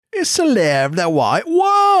is to live the white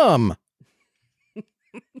worm.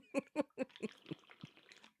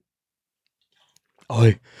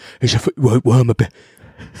 Oi, there's a white worm a bit.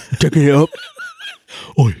 Checking it up.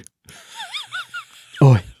 Oi.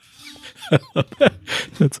 Oi.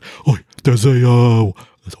 There's a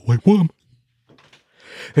white worm.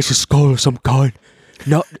 It's a skull of some kind.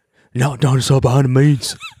 Not dinosaur behind the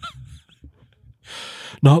means.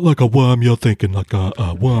 Not like a worm you're thinking, like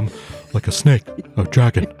a worm, like a snake or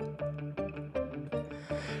dragon.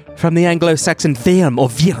 From the Anglo-Saxon Virm or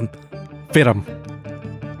Virm. Firm.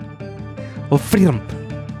 Or Virm.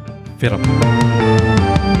 Firm.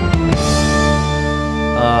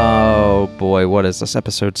 Oh boy, what is this?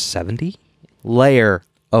 Episode 70? Lair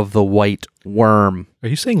of the White Worm. Are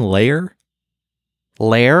you saying layer?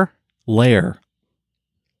 Lair? Layer.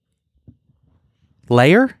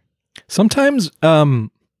 Layer? Sometimes, I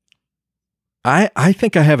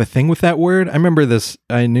think I have a thing with that word. I remember this.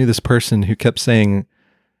 I knew this person who kept saying,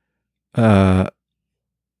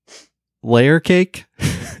 layer cake,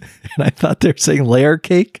 and I thought they were saying layer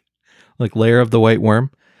cake, like layer of the white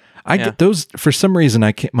worm. I get those for some reason.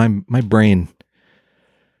 I can't. My brain,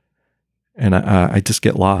 and I just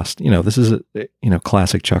get lost. You know, this is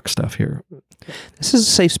classic Chuck stuff here. This is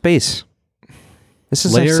a safe space. This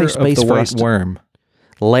is Layer a safe space of the for white us. worm.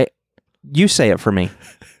 You say it for me.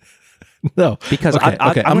 No, Because okay, I'm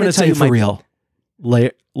I'm going going to to say tell you it for real.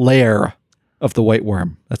 Layer of the white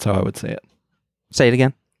worm. That's how I would say it. Say it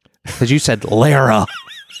again. Because you said Lara.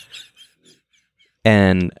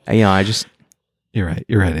 And, I just... You're right.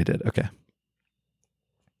 I did. Okay.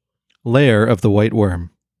 Layer of the white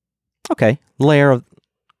worm. Okay. Layer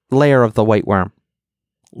of the white worm.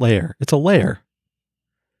 Layer. It's a layer.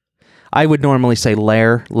 I would normally say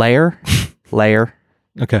layer. Layer.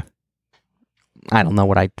 Okay. I don't know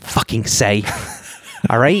what I'd fucking say.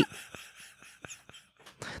 All right?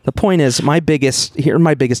 The point is, my biggest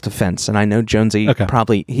offense, and I know Jonesy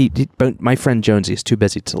probably, but my friend Jonesy is too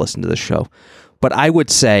busy to listen to this show, but I would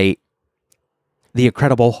say the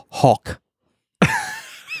Incredible Hulk.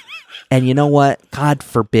 And you know what? God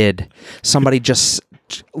forbid somebody just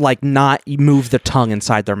not move the tongue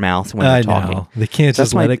inside their mouth when they're talking. Know. They can't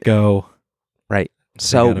just let it go. Right.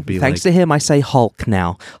 So thanks to him, I say Hulk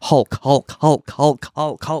now. Hulk.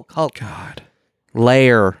 God.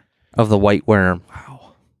 Layer of the white worm.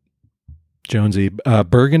 Wow. Jonesy,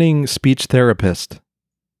 burgeoning speech therapist.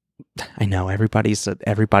 I know everybody's a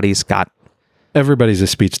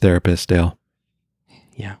speech therapist, Dale.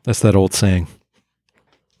 Yeah. That's that old saying.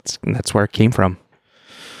 That's where it came from.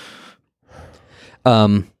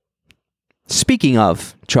 Speaking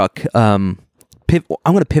of, Chuck, I'm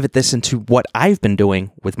going to pivot this into what I've been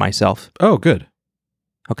doing with myself. Oh, good.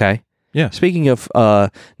 Okay. Yeah. Speaking of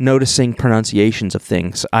noticing pronunciations of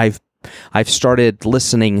things, I've started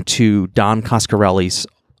listening to Don Coscarelli's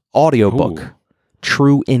audiobook,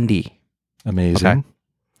 True Indie. Amazing. Okay.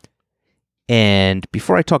 And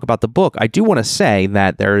before I talk about the book, I do want to say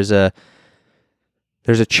that there's a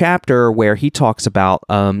chapter where he talks about,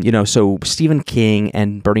 so Stephen King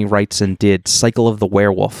and Bernie Wrightson did Cycle of the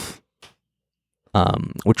Werewolf,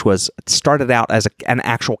 which started out as an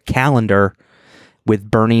actual calendar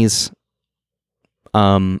with Bernie's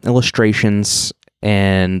illustrations,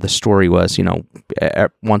 and the story was,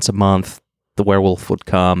 once a month the werewolf would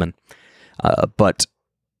come, and but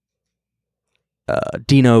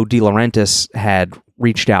Dino De Laurentiis had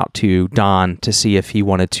reached out to Don to see if he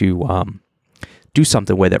wanted to do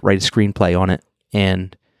something with it, write a screenplay on it.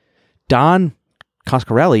 And Don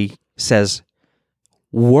Coscarelli says,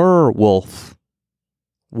 werewolf.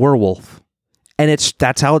 And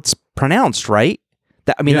that's how it's pronounced, right?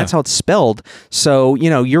 That's how it's spelled. So,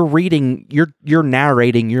 you're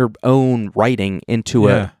narrating your own writing into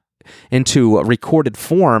a recorded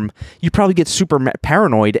form. You probably get super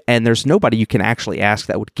paranoid, and there's nobody you can actually ask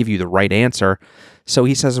that would give you the right answer. So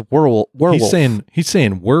he says werewolf. He's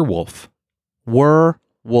saying werewolf.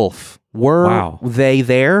 Werewolf. Were they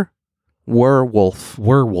there?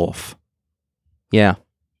 Werewolf. Yeah.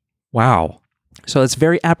 Wow. So it's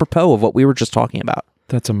very apropos of what we were just talking about.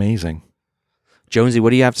 That's amazing. Jonesy,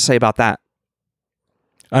 what do you have to say about that?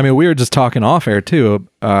 I mean, we were just talking off air too.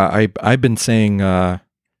 I've been saying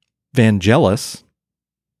Vangelis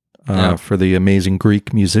for the amazing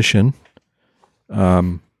Greek musician.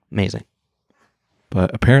 Amazing.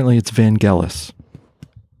 But apparently it's Vangelis.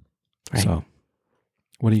 Right. So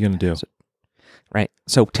what are you going to do? Right.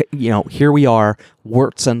 So, here we are,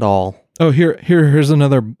 warts and all. Oh, here's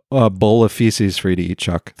another bowl of feces for you to eat,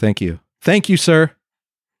 Chuck. Thank you. Thank you, sir.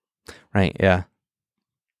 Right, yeah.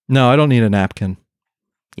 No, I don't need a napkin.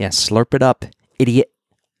 Yeah, slurp it up, idiot.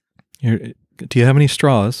 Do you have any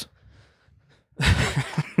straws?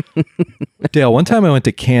 Dale, one time I went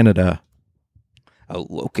to Canada. Oh,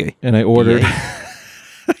 okay. And I ordered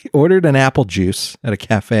I ordered an apple juice at a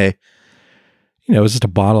cafe. You know, it was just a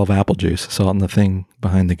bottle of apple juice. I saw it in the thing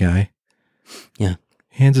behind the guy. Yeah.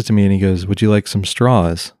 He hands it to me and he goes, "Would you like some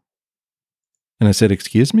straws?" And I said,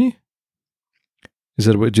 "Excuse me?" He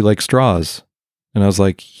said, "Would you like straws?" And I was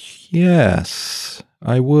like, "Yes,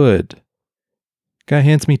 I would." Guy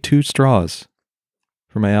hands me 2 straws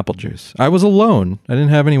for my apple juice. I was alone. I didn't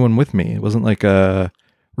have anyone with me. It wasn't like a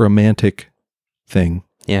romantic thing.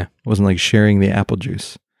 Yeah. It wasn't like sharing the apple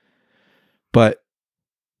juice. But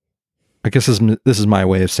I guess this is my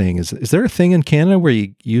way of saying, is there a thing in Canada where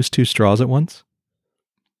you use 2 straws at once?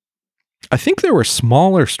 I think there were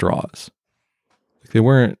smaller straws. They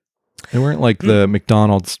weren't like the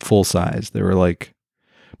McDonald's full size. They were like,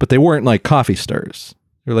 but they weren't like coffee stirrers.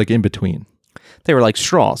 They were like in between. They were like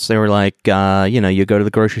straws. They were like, you go to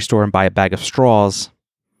the grocery store and buy a bag of straws.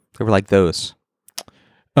 They were like those.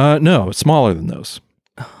 No, smaller than those.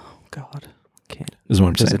 Oh, God. Can't. Is what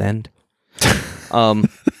I'm Does saying. it end?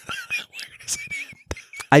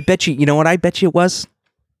 I bet you know what I bet you it was?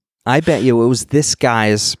 I bet you it was this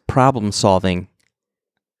guy's problem solving.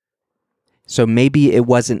 So maybe it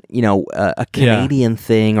wasn't, a Canadian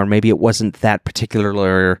thing, or maybe it wasn't that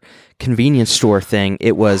particular convenience store thing.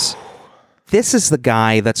 It was, this is the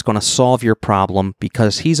guy that's going to solve your problem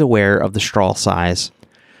because he's aware of the straw size.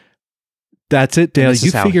 That's it, Dale.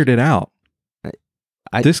 You figured it out.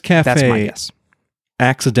 This cafe that's my guess.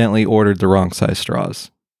 Accidentally ordered the wrong size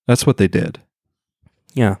straws. That's what they did.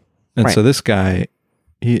 Yeah. And so this guy,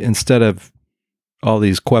 he, instead of all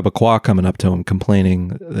these Quebecois coming up to him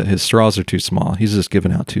complaining that his straws are too small, he's just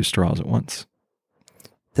giving out 2 straws at once.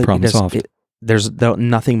 Problem solved. There's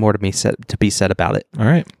nothing more to be said about it. All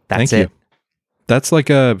right. That's Thank you. That's like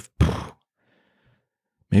maybe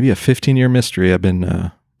a 15-year mystery I've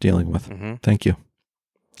been dealing with. Mm-hmm. Thank you.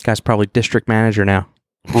 This guy's probably district manager now.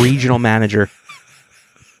 Regional manager.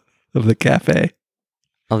 Of the cafe.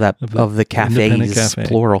 Of the cafes, cafe.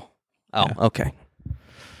 Plural. Oh, Yeah. okay.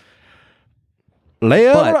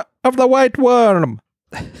 Layer of the white worm.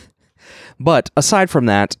 But aside from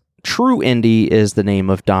that, True Indie is the name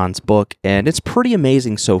of Don's book, and it's pretty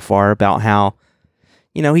amazing so far about how,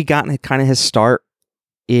 he got kind of his start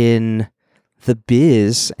in the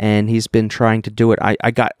biz, and he's been trying to do it.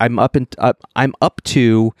 I'm up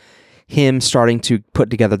to him starting to put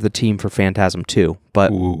together the team for Phantasm 2.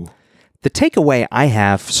 But the takeaway I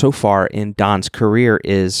have so far in Don's career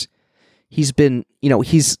is he's been,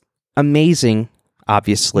 he's amazing,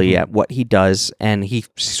 obviously, at what he does, and he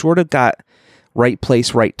sort of got right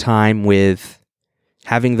place, right time with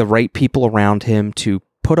having the right people around him to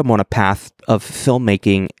put him on a path of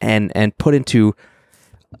filmmaking and put into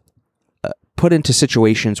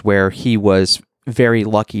situations where he was very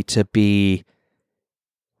lucky to be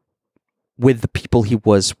with the people he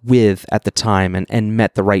was with at the time and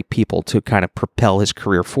met the right people to kind of propel his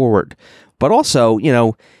career forward. But also,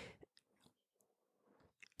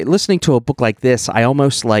 listening to a book like this, I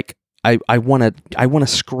almost like I want to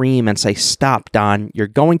scream and say, "Stop, Don! You're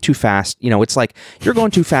going too fast." It's like, you're going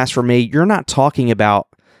too fast for me. You're not talking about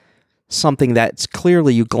something that's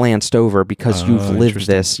clearly you glanced over because you've lived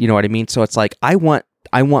this. You know what I mean? So it's like, I want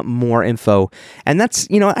more info, and that's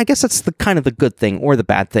I guess that's the kind of the good thing or the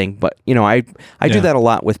bad thing. But I do that a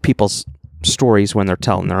lot with people's stories when they're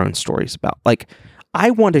telling their own stories about, like, I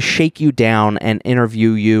want to shake you down and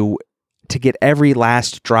interview you to get every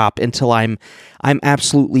last drop until I'm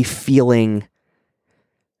absolutely feeling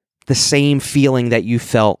the same feeling that you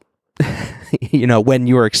felt, when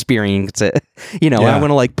you were experiencing it. I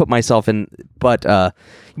want to like put myself in, but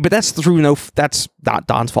that's that's not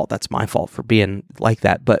Don's fault. That's my fault for being like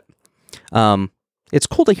that. But it's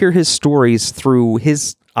cool to hear his stories through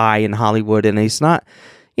his eye in Hollywood, and he's not,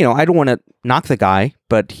 I don't want to knock the guy,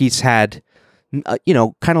 but he's had, kind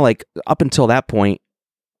of like up until that point,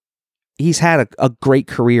 he's had a great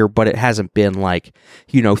career, but it hasn't been like,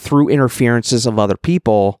 through interferences of other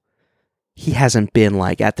people, he hasn't been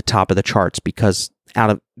like at the top of the charts because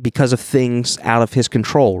of things out of his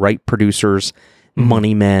control, right? Producers,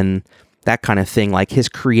 money men, that kind of thing. Like, his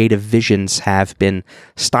creative visions have been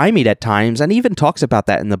stymied at times, and he even talks about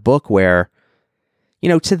that in the book where,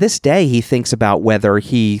 to this day, he thinks about whether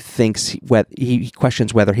he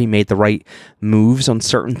questions whether he made the right moves on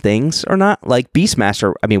certain things or not. Like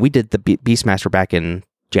Beastmaster. I mean, we did the Beastmaster back in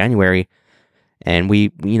January, and we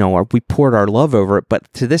poured our love over it.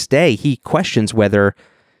 But to this day, he questions whether,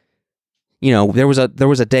 there was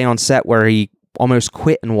a day on set where he almost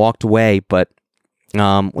quit and walked away, but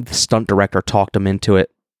the stunt director talked him into it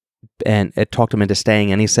and it talked him into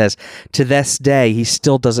staying. And he says to this day he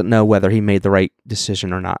still doesn't know whether he made the right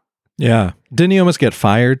decision or not. Yeah. Didn't he almost get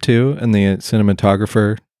fired too? And the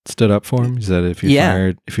cinematographer stood up for him. He said, if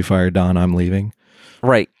you fire Don, I'm leaving.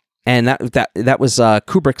 Right. And that was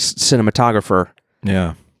Kubrick's cinematographer.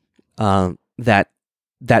 Yeah.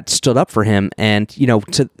 That stood up for him, and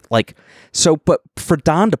but for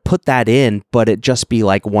Don to put that in, but it just be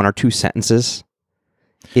like one or two sentences,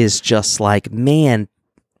 is just like, man,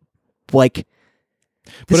 like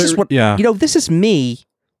this this is me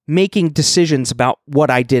making decisions about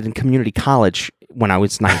what I did in community college when I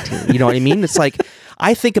was 19. You know what I mean? It's like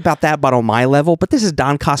I think about that, but on my level. But this is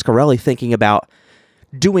Don Coscarelli thinking about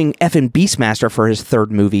doing effing Beastmaster for his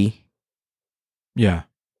third movie. Yeah.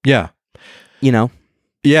 Yeah.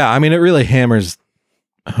 Yeah, I mean, it really hammers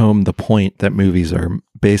home the point that movies are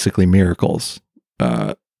basically miracles.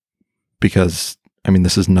 Because, I mean,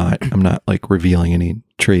 I'm not like revealing any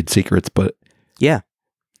trade secrets, but yeah,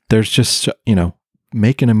 there's just,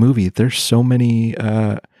 making a movie, there's so many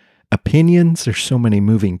opinions, there's so many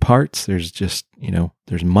moving parts. There's just,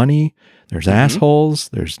 there's money, there's assholes,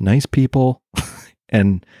 there's nice people.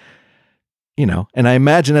 And, and I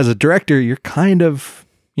imagine as a director, you're kind of,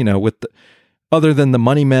 other than the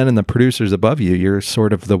money men and the producers above you, you're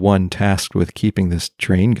sort of the one tasked with keeping this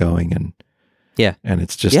train going. And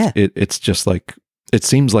it's just, it's just like, it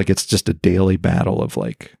seems like it's just a daily battle of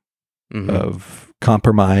like, of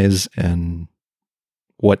compromise and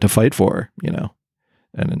what to fight for,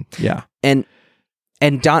 and yeah. And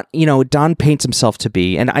Don, Don paints himself to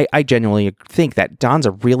be, and I genuinely think that Don's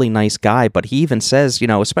a really nice guy, but he even says,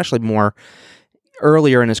 especially more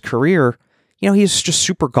earlier in his career, he's just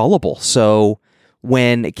super gullible. So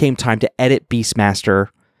when it came time to edit Beastmaster,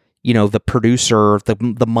 the producer,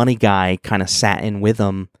 the money guy kind of sat in with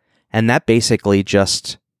him, and that basically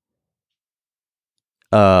just,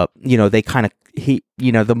 they kind of,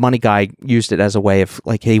 the money guy used it as a way of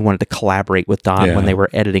like, he wanted to collaborate with Don when they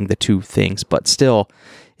were editing the two things, but still,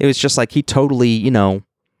 it was just like he totally,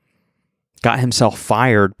 got himself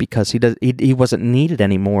fired because he wasn't needed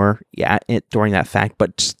anymore during that fact.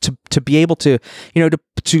 But to be able to,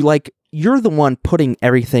 to like, you're the one putting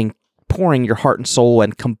everything, pouring your heart and soul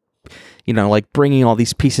and like bringing all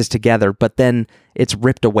these pieces together, but then it's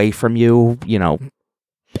ripped away from you,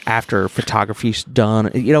 after photography's done,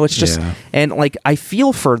 it's just, and like, I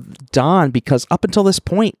feel for Don because up until this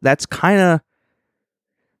point, that's kind of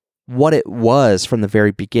what it was from the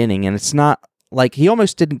very beginning. And it's not like he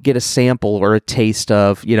almost didn't get a sample or a taste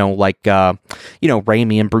of,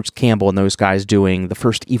 Raimi and Bruce Campbell and those guys doing the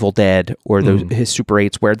first Evil Dead or his Super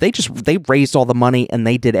 8s where they raised all the money and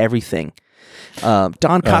they did everything. Don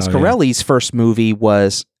Coscarelli's first movie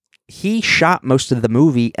was, he shot most of the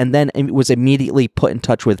movie and then it was immediately put in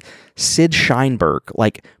touch with Sid Sheinberg,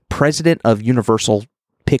 like president of Universal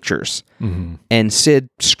Pictures. Mm-hmm. And Sid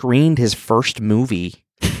screened his first movie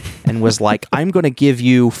and was like, I'm going to give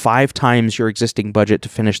you 5 times your existing budget to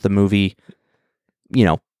finish the movie,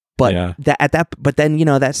 but but then,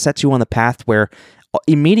 that sets you on the path where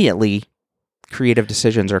immediately creative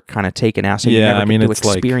decisions are kind of taken out. So you never get to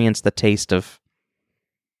experience the taste of.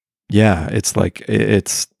 Yeah. It's like,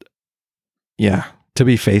 to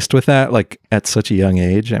be faced with that, like at such a young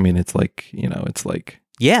age. I mean, it's like,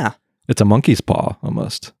 it's a monkey's paw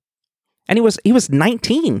almost. And he was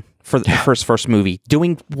 19 for his first movie,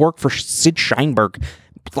 doing work for Sid Sheinberg,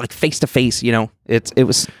 like face to face. It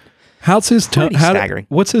was. How's his tone? Staggering.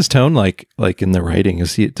 What's his tone like? Like in the writing,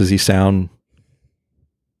 does he sound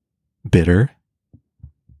bitter?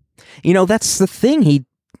 That's the thing.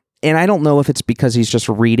 And I don't know if it's because he's just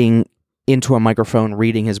reading into a microphone,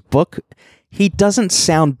 reading his book. He doesn't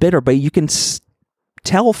sound bitter, but you can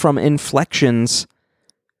tell from inflections.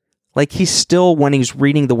 Like he's still, when he's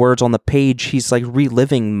reading the words on the page, he's like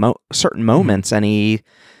reliving certain moments, and he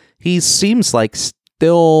seems like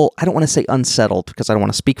still, I don't want to say unsettled because I don't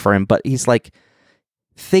want to speak for him, but he's like,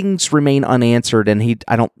 things remain unanswered, and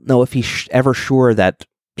I don't know if he's ever sure that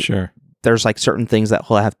there's like certain things that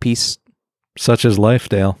he'll have peace. Such as life,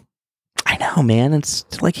 Dale. I know, man.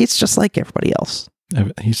 It's like, he's just like everybody else.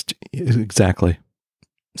 He's exactly.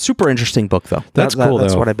 Super interesting book, though. That's cool.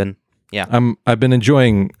 That's though. what I've been. Yeah, I've been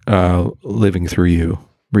enjoying living through you,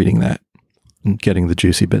 reading that, and getting the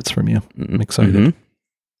juicy bits from you. I'm excited.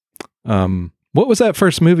 Mm-hmm. What was that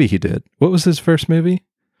first movie he did? What was his first movie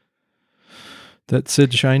that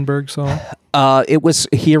Sid Sheinberg saw?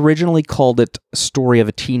 He originally called it "Story of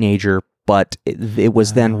a Teenager," but it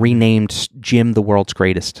was then renamed "Jim, the World's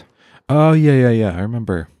Greatest." Oh yeah. I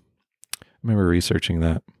remember researching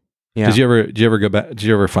that. Yeah. Did you ever go back? Did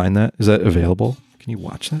you ever find that? Is that available? Can you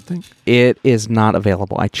watch that thing? It is not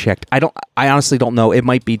available. I checked. I honestly don't know. It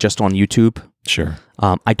might be just on YouTube. Sure.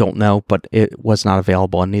 I don't know, but it was not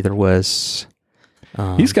available, and neither was.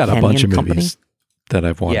 He's got a Kenny bunch and of Company. movies that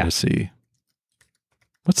I've wanted Yeah. to see.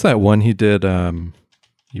 What's that one he did?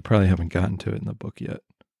 You probably haven't gotten to it in the book yet.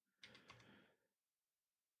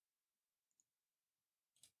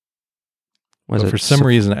 Was But it for some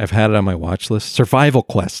reason, I've had it on my watch list. Survival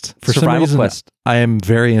Quest. For some Survival reason, Quest? I am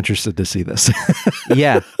very interested to see this.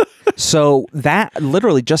 Yeah. So that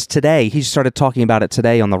literally just today, he started talking about it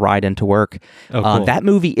today on the ride into work. Oh, cool. That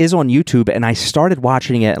movie is on YouTube, and I started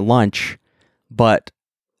watching it at lunch, but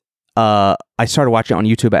I started watching it on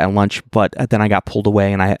YouTube at lunch, but then I got pulled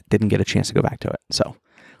away and I didn't get a chance to go back to it. So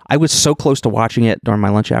I was so close to watching it during my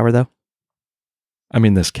lunch hour, though. I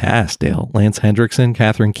mean, this cast, Dale. Lance Hendrickson,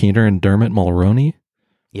 Catherine Keener, and Dermot Mulroney.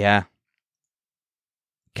 Yeah.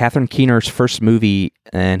 Catherine Keener's first movie,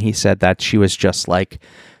 and he said that she was just like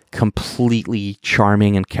completely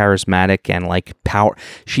charming and charismatic and like power.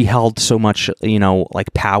 She held so much,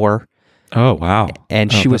 like power. Oh, wow.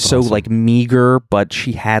 And Oh, she was that's so awesome. like meager, but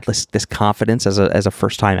she had this confidence as a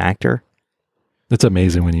first time actor. It's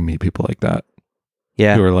amazing when you meet people like that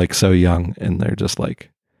Yeah. who are like so young and they're just like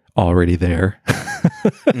already there.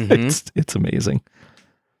 Mhm. It's amazing.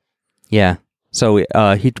 Yeah. So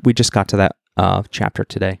we just got to that chapter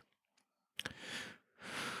today.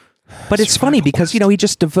 But it's funny Survival because, Quest. he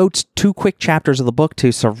just devotes 2 quick chapters of the book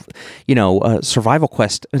to, Survival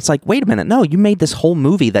Quest. It's like, wait a minute. No, you made this whole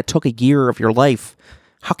movie that took a year of your life.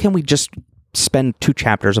 How can we just spend 2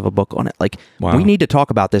 chapters of a book on it? Like, Wow. we need to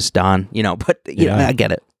talk about this, Don, but Yeah. I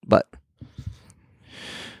get it. But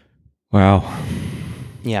Wow.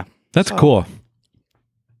 yeah. That's So- cool.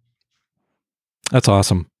 That's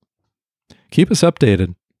awesome. Keep us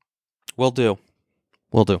updated. We'll do.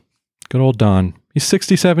 We'll do. Good old Don. He's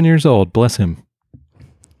 67 years old. Bless him.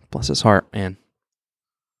 Bless his heart, man.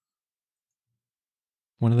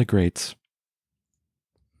 One of the greats.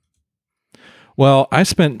 Well, I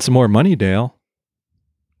spent some more money, Dale.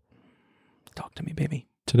 Talk to me, baby.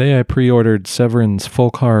 Today I pre-ordered Severin's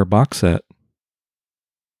Folk Horror box set.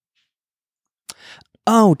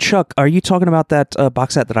 Oh, Chuck, are you talking about that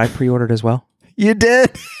box set that I pre-ordered as well? You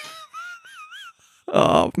did?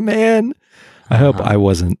 Oh, man. I hope I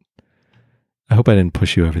wasn't. I hope I didn't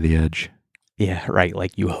push you over the edge. Yeah, right.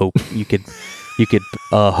 Like you hope you could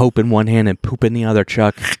hope in one hand and poop in the other,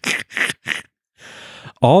 Chuck.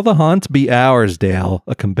 All the Haunts Be Ours, Dale.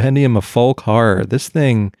 A compendium of folk horror. This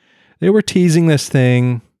thing, they were teasing this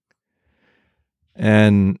thing.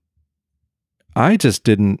 And I just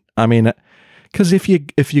didn't. I mean, because if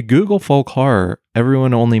you Google folk horror,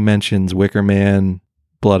 everyone only mentions Wicker Man,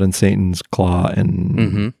 Blood and Satan's Claw, and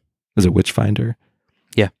Mm-hmm. is it Witchfinder?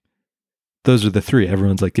 Yeah. Those are the 3.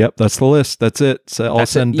 Everyone's like, yep, that's the list. That's it. So all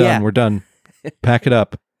That's said and it. done. Yeah. We're done. Pack it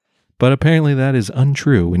up. But apparently that is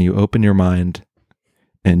untrue when you open your mind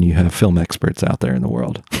and you have film experts out there in the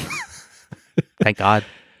world. Thank God.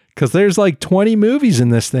 Because there's like 20 movies in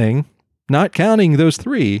this thing, not counting those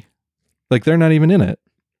 3. Like they're not even in it.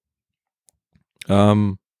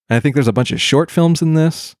 I think there's a bunch of short films in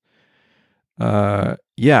this. Yeah,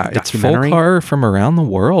 it's folk Documentary? horror from around the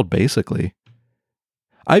world, basically.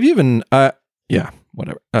 I've even, yeah,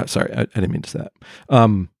 whatever. Sorry, I didn't mean to say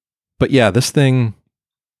that. But yeah, this thing,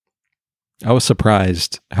 I was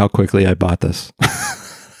surprised how quickly I bought this.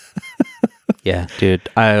 Yeah, dude.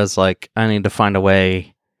 I was like, I need to find a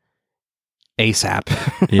way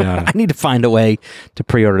ASAP. Yeah. I need to find a way to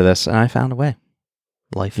pre-order this, and I found a way.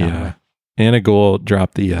 Life found a Yeah. way. Anna Gould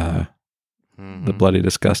dropped the Mhm. Bloody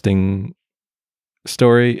Disgusting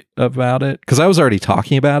story about it because I was already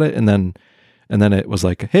talking about it, and then it was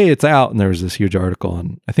like, hey, it's out, and there was this huge article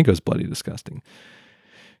on, I think it was Bloody Disgusting.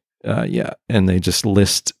 Yeah, and they just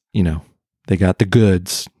list, they got the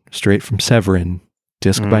goods straight from Severin,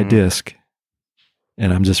 disc by Mhm. disc,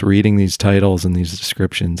 and I'm just reading these titles and these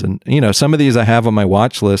descriptions, and some of these I have on my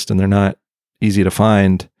watch list, and they're not easy to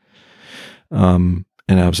find.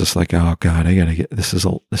 And I was just like, oh God, I gotta get this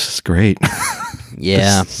is great.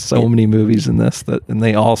 Yeah. There's so many movies in this and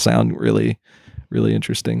they all sound really, really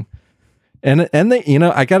interesting. And they,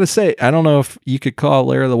 I gotta say, I don't know if you could call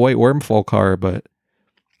Lair of the White Worm folk horror, but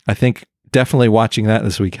I think definitely watching that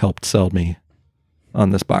this week helped sell me on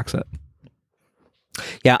this box set.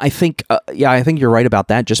 Yeah, I think you're right about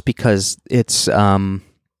that. Just because it's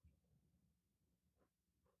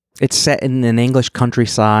set in an English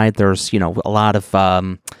countryside. There's a lot of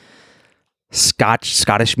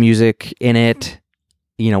Scottish music in it.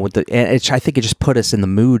 I think it just put us in the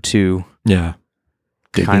mood to Yeah,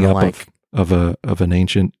 digging kind of up like of an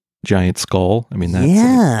ancient giant skull. I mean, that's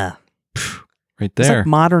yeah. right It's there. like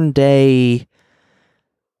modern day,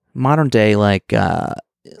 like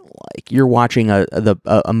you're watching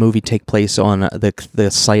a movie take place on the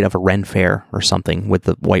site of a Ren fair or something with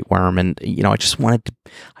the white worm, and I just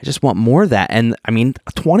want more of that. And I mean,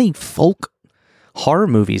 20 folk horror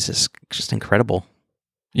movies is just incredible.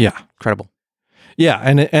 Yeah. Incredible. Yeah,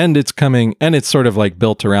 and it's coming, and it's sort of like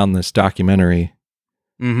built around this documentary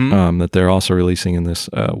that they're also releasing in this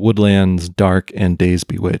Woodlands Dark and Days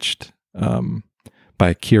Bewitched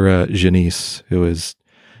by Kira Janice, who is,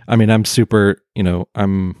 I mean, I'm super,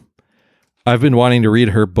 I've been wanting to read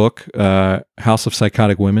her book, House of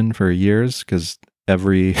Psychotic Women, for years, because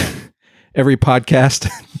every podcast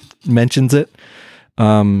mentions it.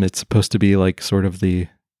 It's supposed to be like sort of the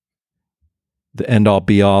end all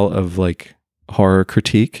be all of like horror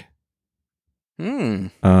critique.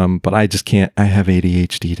 But I just can't. I have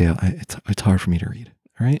ADHD, Dale. It's hard for me to read.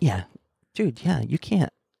 All right. Yeah, dude. Yeah, you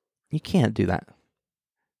can't do that.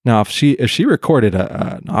 Now, if she recorded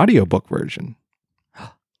an audiobook version,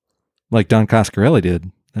 like Don Coscarelli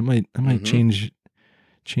did, that might change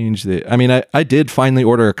the. I mean, I did finally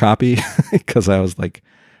order a copy because I was like,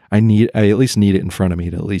 I at least need it in front of me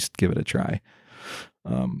to at least give it a try.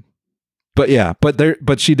 But yeah,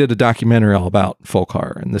 but she did a documentary all about folk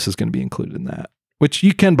horror, and this is going to be included in that, which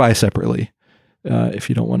you can buy separately if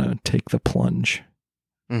you don't want to take the plunge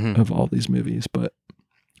of all these movies. But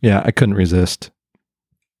yeah, I couldn't resist.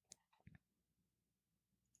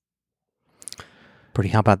 Pretty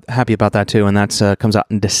happy about that too, and that's comes out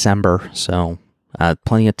in December. So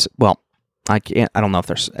plenty of I don't know if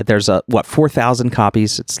there's 4,000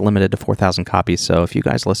 copies. It's limited to 4,000 copies. So if you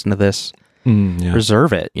guys listen to this,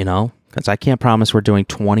 reserve it. Because I can't promise we're doing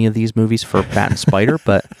 20 of these movies for Bat and Spider,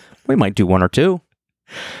 but we might do one or two.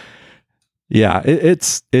 Yeah,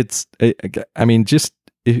 I mean,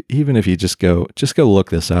 even if you just go look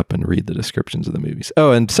this up and read the descriptions of the movies.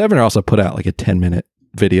 Oh, and Seven also put out like a 10-minute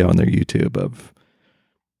video on their YouTube of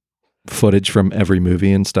footage from every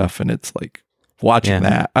movie and stuff, and it's like watching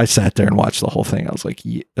that. I sat there and watched the whole thing. I was like,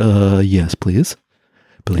 yes, please,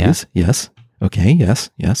 yes, okay,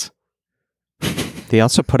 yes. They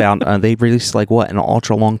also put out, they released an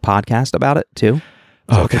ultra long podcast about it too.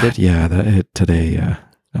 Oh God, yeah, today,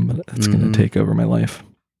 it's going to take over my life.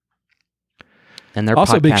 And their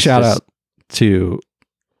also big shout out to,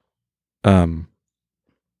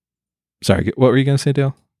 sorry, what were you going to say,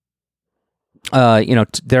 Dale?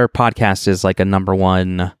 Their podcast is like a number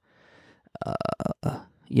one,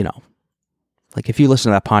 like if you listen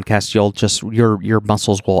to that podcast, you'll just, your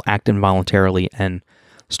muscles will act involuntarily and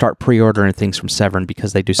start pre-ordering things from Severin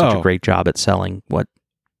because they do such a great job at selling what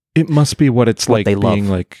it must be what it's like they being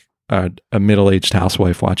love. Like a middle-aged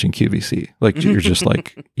housewife watching QVC. Like you're just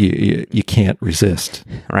like you can't resist,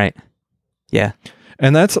 right? Yeah,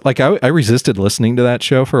 and that's like I resisted listening to that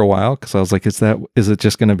show for a while because I was like, is it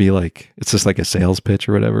just going to be like it's just like a sales pitch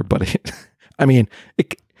or whatever? But it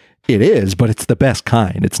is, but it's the best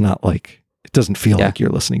kind. It's not like it doesn't feel like you're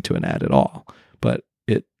listening to an ad at all, but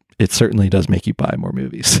it certainly does make you buy more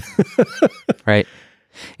movies. Right.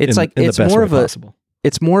 It's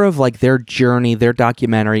it's more of like their journey, their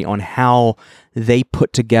documentary on how they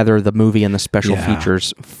put together the movie and the special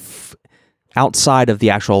features outside of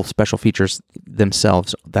the actual special features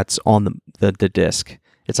themselves that's on the disc.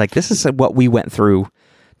 It's like, this is what we went through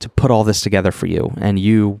to put all this together for you, and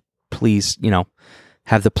you please,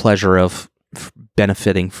 have the pleasure of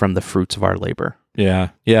benefiting from the fruits of our labor. Yeah.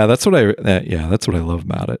 That's what I love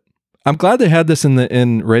about it. I'm glad they had this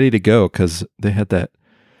in ready to go because they had that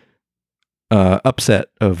upset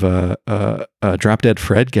of Drop Dead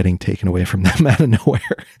Fred getting taken away from them out of nowhere.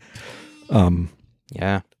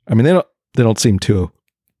 Yeah. I mean, they don't seem too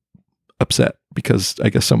upset because I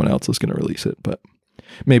guess someone else is going to release it, but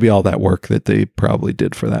maybe all that work that they probably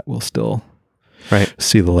did for that will still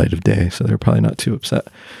see the light of day. So they're probably not too upset.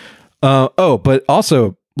 But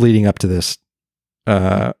also leading up to this,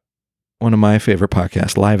 one of my favorite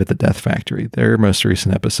podcasts, Live at the Death Factory, their most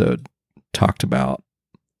recent episode talked about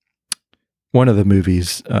one of the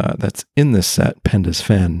movies that's in this set, Penda's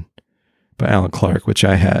Fen by Alan Clark, which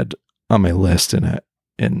I had on my list,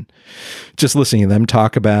 and just listening to them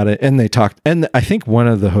talk about it. And they talked, and I think one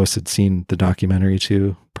of the hosts had seen the documentary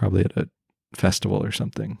too, probably at a festival or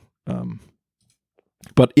something.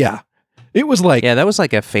 But yeah, it was like, that was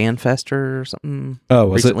like a fan fest or something. Oh,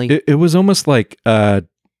 was recently. It was almost like a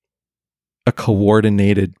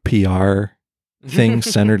coordinated PR thing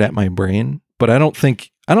centered at my brain, but I don't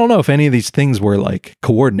know if any of these things were like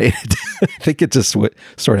coordinated. I think it just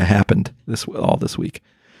sort of happened this week.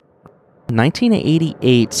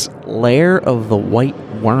 1988's Lair of the White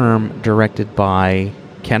Worm, directed by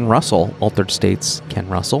Ken Russell, Altered States Ken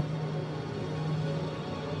Russell.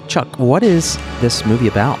 Chuck, what is this movie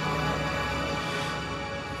about?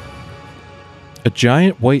 A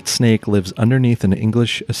giant white snake lives underneath an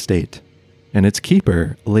English estate, and its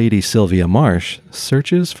keeper, Lady Sylvia Marsh,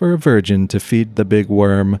 searches for a virgin to feed the big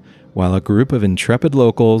worm while a group of intrepid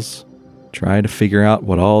locals try to figure out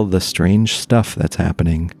what all the strange stuff that's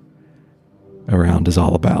happening around is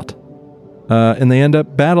all about. And they end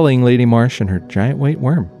up battling Lady Marsh and her giant white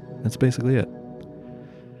worm. That's basically it.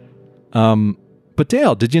 But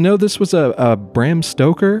Dale, did you know this was a Bram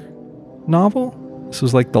Stoker novel? This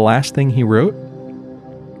was like the last thing he wrote?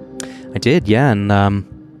 I did, yeah, and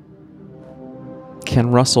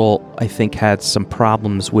Ken Russell, I think, had some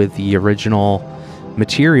problems with the original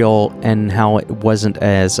material and how it wasn't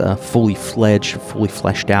as fully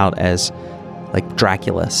fleshed out as like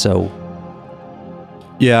Dracula. So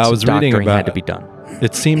yeah, I was reading about had to be done.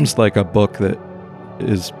 It seems like a book that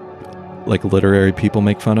is like literary people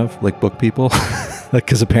make fun of, like book people, like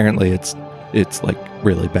because apparently it's like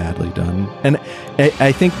really badly done. And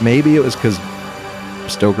I think maybe it was because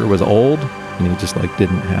Stoker was old and he just like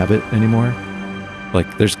didn't have it anymore.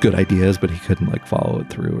 Like there's good ideas, but he couldn't like follow it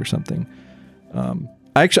through or something.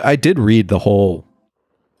 I did read the whole.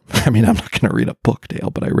 I mean, I'm not going to read a book,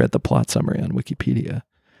 Dale, but I read the plot summary on Wikipedia.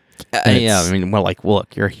 Yeah, I mean, well, like,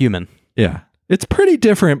 look, you're a human. Yeah, it's pretty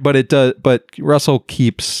different, but it does. But Russell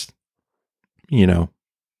keeps, the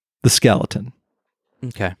skeleton.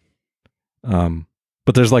 Okay.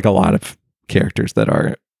 But there's like a lot of characters that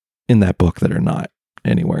are in that book that are not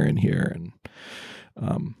anywhere in here, and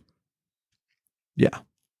yeah,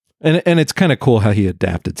 and it's kind of cool how he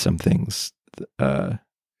adapted some things for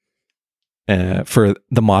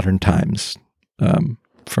the modern times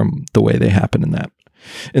from the way they happen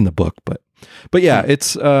in the book, but yeah,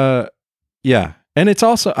 it's yeah, and it's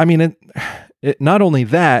also, I mean, it not only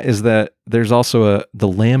that is that there's also the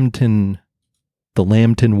Lambton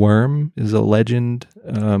worm is a legend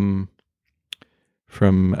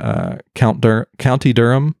from County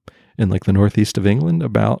Durham in like the northeast of England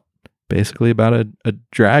about a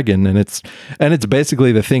dragon, and it's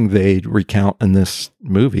basically the thing they recount in this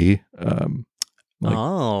movie. The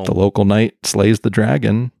local knight slays the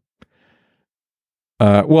dragon.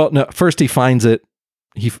 Well, no, first he finds it.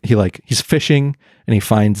 He's fishing and he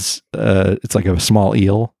finds it's like a small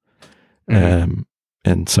eel, and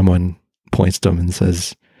someone points to him and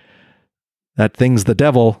says, "That thing's the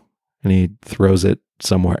devil," and he throws it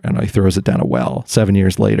somewhere, and he throws it down a well. 7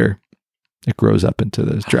 years later, it grows up into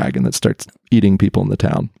this dragon that starts eating people in the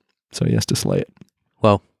town. So he has to slay it.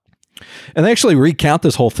 Well, and they actually recount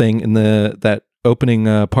this whole thing in that opening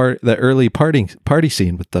that early party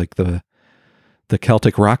scene with like the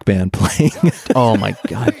Celtic rock band playing. Oh my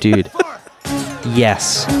God, dude.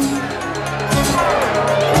 Yes.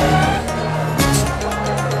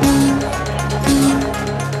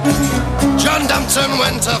 John Dumpton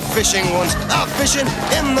went a-fishing once, a-fishing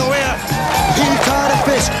in the weir. He caught a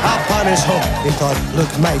fish upon his hook, he thought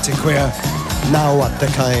looked mighty queer. Now what the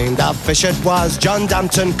kind of fish it was, John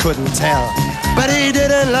Dumpton couldn't tell. But he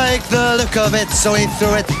didn't like the look of it, so he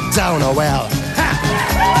threw it down a well.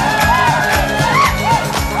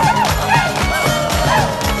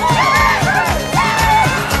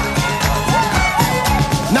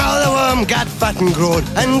 Now the worm got fat and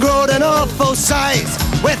growed an awful size,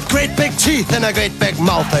 with great big teeth and a great big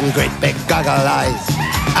mouth and great big goggle eyes.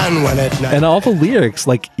 And when it and all the lyrics,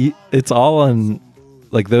 like it's all on,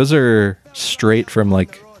 like those are straight from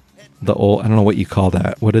like the old, I don't know what you call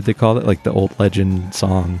that. What did they call it? Like the old legend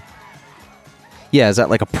song. Yeah, is that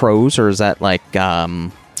like a prose or is that like yeah,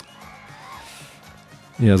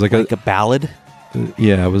 it's like a ballad?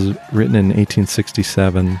 Yeah, it was written in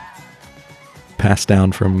 1867, passed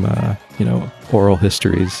down from oral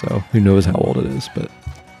histories. So who knows how old it is, but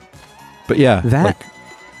yeah, that like,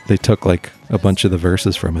 they took like a bunch of the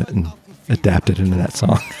verses from it and adapted into that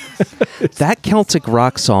song. That Celtic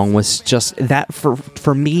rock song was just that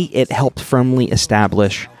for me. It helped firmly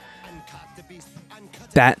establish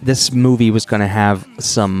that this movie was going to have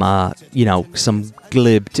some some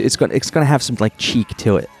glib. It's going to have some like cheek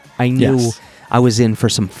to it. I knew I was in for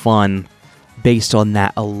some fun based on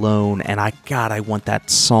that alone, and I want that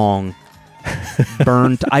song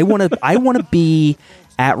burned. I want to be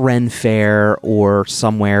at Ren Fair or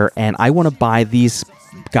somewhere, and I want to buy these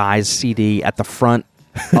guys' CD at the front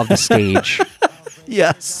of the stage.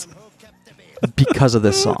 Yes, because of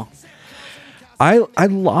this song. I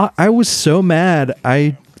was so mad.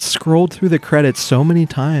 I scrolled through the credits so many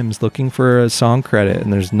times looking for a song credit,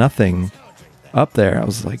 and there's nothing up there. I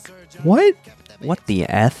was like, what? What the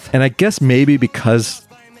F? And I guess maybe because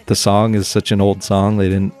the song is such an old song, they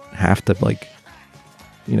didn't have to like,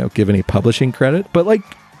 you know, give any publishing credit. But like,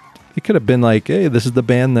 it could have been like, hey, this is the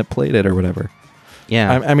band that played it or whatever.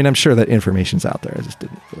 Yeah. I mean, I'm sure that information's out there. I just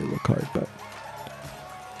didn't really look hard, but.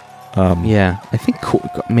 Yeah, I think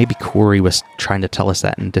maybe Corey was trying to tell us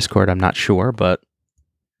that in Discord. I'm not sure, but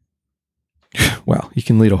well, you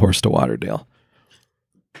can lead a horse to water, Dale.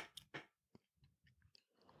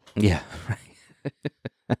 yeah.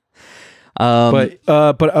 But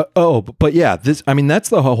yeah, this. I mean, that's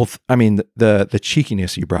the whole. I mean, the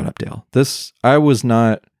cheekiness you brought up, Dale. This, I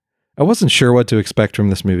wasn't sure what to expect from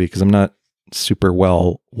this movie because I'm not super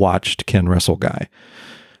well watched Ken Russell guy.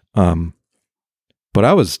 But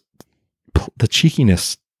the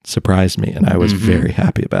cheekiness surprised me, and I was very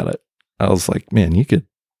happy about it. I was like, man, you could.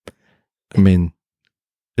 I mean,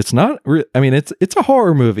 it's not. I mean, it's a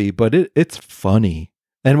horror movie, but it's funny.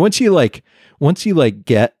 And once you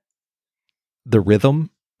get the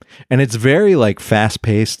rhythm, and it's very like fast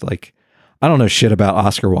paced. Like, I don't know shit about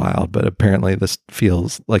Oscar Wilde, but apparently this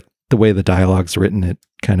feels like the way the dialogue's written. It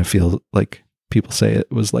kind of feels like people say it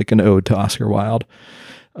was like an ode to Oscar Wilde.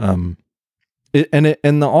 All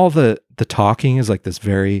the talking is like this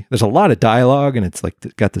there's a lot of dialogue, and it's like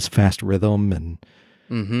got this fast rhythm and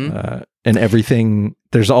everything.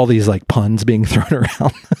 There's all these like puns being thrown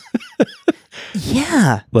around.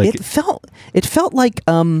 Yeah, like it felt like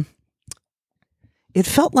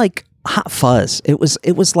Hot Fuzz. It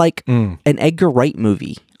was like an Edgar Wright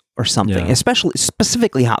movie or something,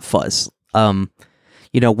 specifically Hot Fuzz. You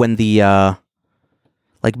know, when the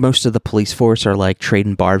like most of the police force are like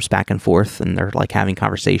trading barbs back and forth, and they're like having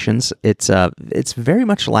conversations. It's very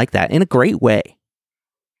much like that in a great way.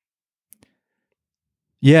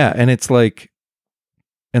 Yeah, and it's like,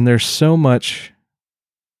 and there's so much,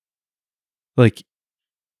 like,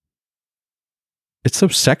 it's so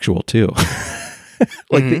sexual too.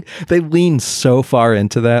 Like they lean so far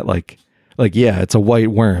into that, like yeah, it's a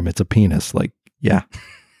white worm, it's a penis, like yeah,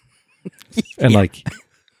 and like,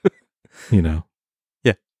 you know.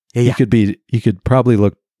 Yeah. You could probably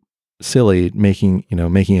look silly making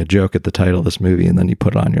a joke at the title of this movie, and then you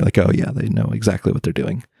put it on, you're like, oh yeah, they know exactly what they're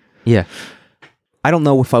doing. Yeah. I don't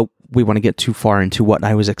know if we want to get too far into what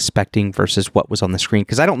I was expecting versus what was on the screen,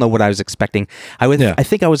 because I don't know what I was expecting. I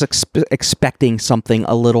think I was expecting something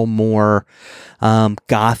a little more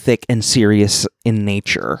gothic and serious in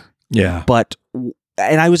nature. Yeah.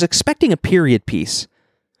 And I was expecting a period piece.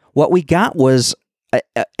 What we got was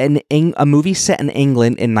a movie set in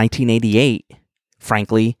England in 1988,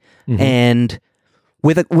 frankly, and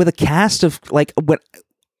with a cast of like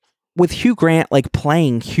with Hugh Grant like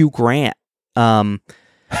playing Hugh Grant.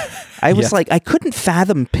 I was like, I couldn't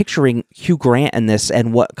fathom picturing Hugh Grant in this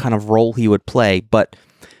and what kind of role he would play, but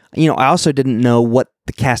you know, I also didn't know what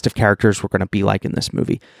the cast of characters were going to be like in this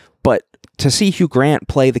movie. But to see Hugh Grant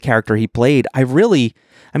play the character he played, he really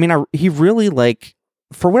like,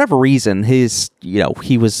 for whatever reason,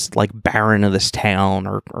 he was like Baron of this town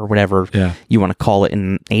or whatever you want to call it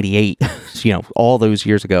in 88, you know, all those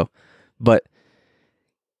years ago. But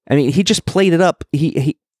I mean, he just played it up.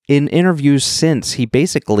 He in interviews since, he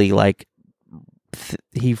basically like,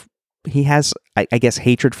 he has, I guess,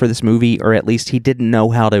 hatred for this movie, or at least he didn't know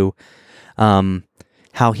how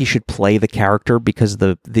he should play the character because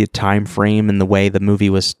of the time frame and the way the movie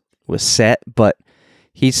was set. But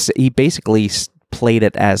he basically played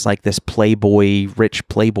it as like this rich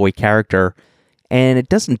playboy character, and it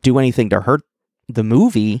doesn't do anything to hurt the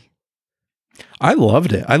movie. I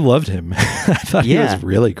loved it. I loved him. I thought he was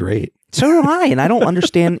really great. So do I, and I don't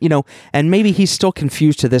understand, you know, and maybe he's still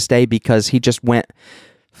confused to this day because he just went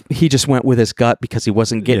with his gut because he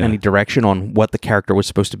wasn't getting any direction on what the character was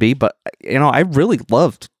supposed to be. But, you know, I really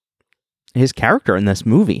loved his character in this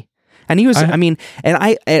movie. And he was,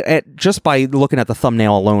 just by looking at the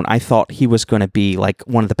thumbnail alone, I thought he was going to be like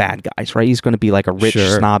one of the bad guys, right? He's going to be like a rich,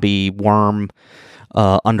 snobby worm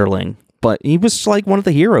underling. But he was like one of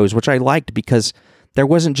the heroes, which I liked because there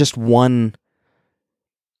wasn't just one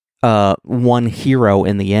hero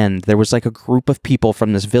in the end. There was like a group of people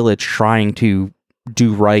from this village trying to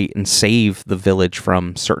do right and save the village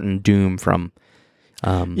from certain doom from...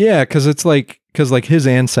 because his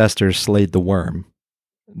ancestors slayed the worm.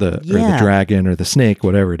 Or the dragon or the snake,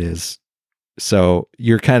 whatever it is. So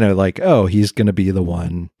you're kind of like, oh, he's going to be the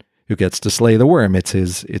one who gets to slay the worm. It's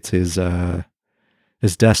his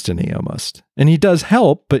destiny almost. And he does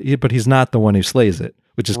help, but he's not the one who slays it,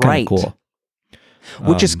 which is kind of cool.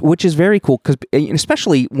 Which is very cool, because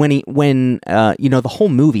especially when you know, the whole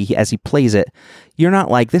movie as he plays it, you're not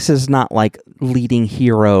like, this is not like leading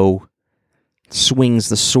hero swings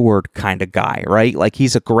the sword kind of guy, right? Like,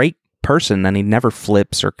 he's a great person, and he never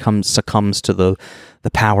flips or succumbs to the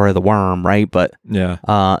power of the worm, right? But Yeah.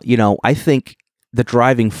 I think the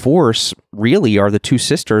driving force really are the two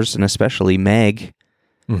sisters, and especially Meg.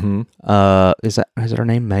 Mm-hmm. Is that her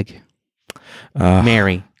name? Meg? Uh,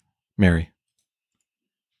 Mary. Mary.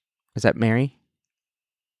 Is that Mary?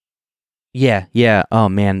 Yeah. Oh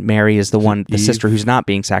man, Mary is the one, the sister who's not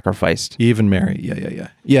being sacrificed. Eve and Mary. Yeah.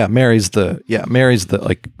 Yeah, Mary's the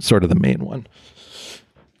like sort of the main one.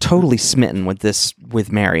 Totally smitten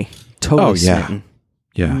with Mary. Totally smitten.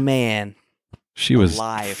 Yeah. Man. She was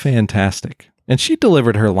alive. Fantastic. And she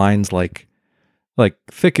delivered her lines like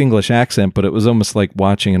thick English accent, but it was almost like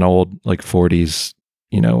watching an old like 40s,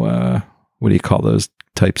 what do you call those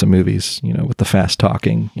types of movies, with the fast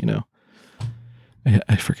talking,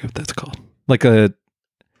 I forget what that's called. Like a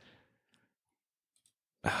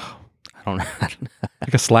I don't know.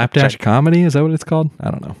 like a slapdash comedy, is that what it's called?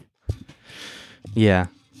 I don't know. Yeah.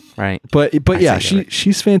 Right. But yeah,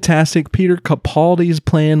 she's fantastic. Peter Capaldi's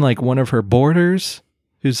playing like one of her boarders,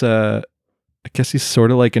 who's I guess he's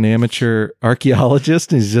sort of like an amateur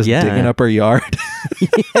archaeologist, and he's just digging up her yard.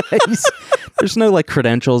 There's no like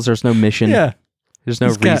credentials. There's no mission. Yeah. There's no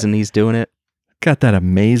reason he's doing it. Got that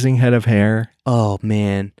amazing head of hair. Oh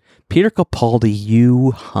man, Peter Capaldi,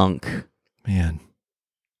 you hunk. Man,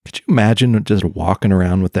 could you imagine just walking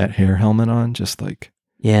around with that hair helmet on? Just like,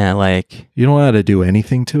 yeah, like you don't know how to do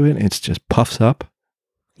anything to it. It's just puffs up.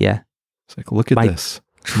 Yeah. It's like, look at this.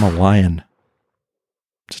 I'm a lion.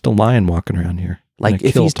 Just a lion walking around here. Like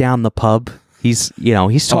if he's down the pub, he's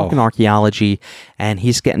talking archaeology, and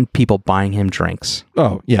he's getting people buying him drinks.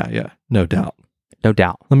 Oh yeah. No doubt. No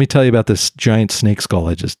doubt. Let me tell you about this giant snake skull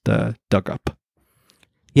I just dug up.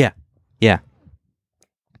 Yeah.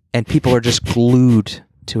 And people are just glued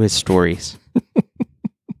to his stories.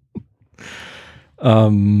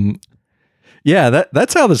 Yeah,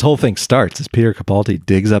 that's how this whole thing starts. Is Peter Capaldi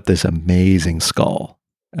digs up this amazing skull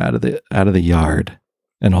out of the yard,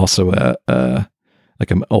 and also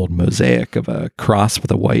like an old mosaic of a cross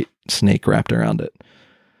with a white snake wrapped around it.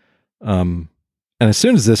 And as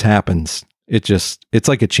soon as this happens, it's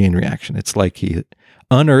like a chain reaction. It's like he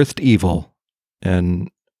unearthed evil,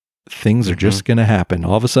 and things are just going to happen.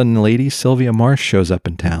 All of a sudden, Lady Sylvia Marsh shows up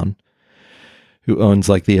in town, who owns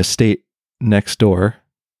like the estate next door.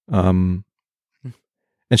 And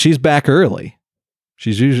she's back early.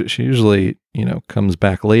 She usually, comes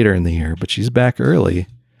back later in the year, but she's back early.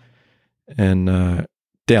 And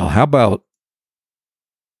Dale, how about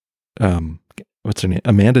what's her name?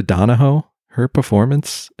 Amanda Donahoe? Her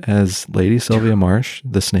performance as Lady Sylvia Marsh,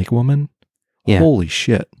 the Snake Woman. Yeah. Holy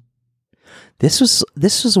shit. This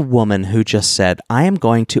was a woman who just said, I am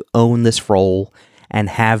going to own this role and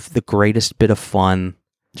have the greatest bit of fun.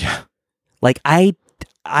 Yeah. Like I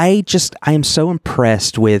am so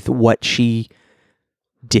impressed with what she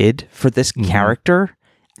did for this character.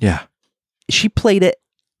 Yeah. She played it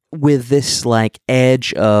with this like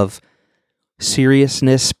edge of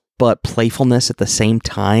seriousness but playfulness at the same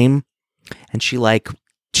time. And she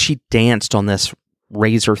danced on this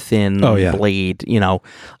razor thin blade,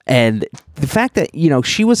 and the fact that,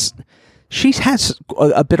 she has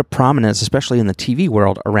a bit of prominence, especially in the TV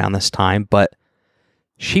world around this time, but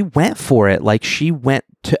she went for it. Like she went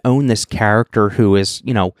to own this character who is,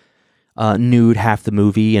 nude half the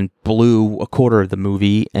movie and blue a quarter of the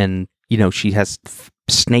movie. And, she has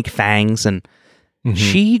snake fangs, and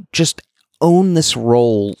she just owned this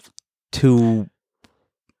role to...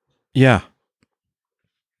 Yeah.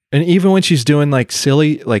 And even when she's doing like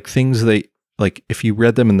silly, like things like if you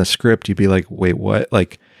read them in the script, you'd be like, wait, what?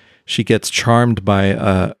 Like she gets charmed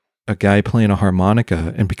by a guy playing a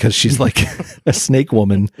harmonica, and because she's like a snake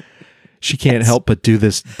woman, she can't help but do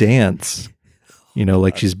this dance,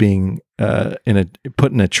 like she's being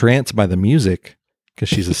put in a trance by the music because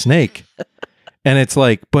she's a snake. And it's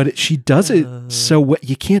like, but she does it so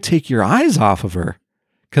you can't take your eyes off of her,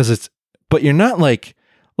 but you're not like,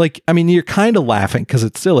 I mean, you're kind of laughing because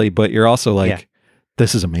it's silly, but you're also like,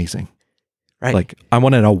 this is amazing. Right. Like, I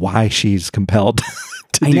want to know why she's compelled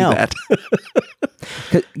to do that.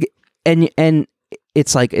 and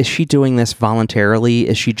it's like, is she doing this voluntarily?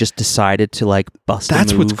 Is she just decided to like bust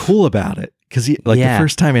That's a move? what's cool about it. Because the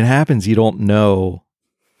first time it happens, you don't know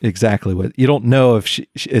exactly you don't know if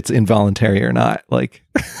it's involuntary or not. Like,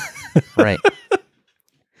 right.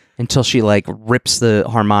 Until she like rips the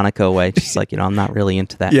harmonica away. She's like, I'm not really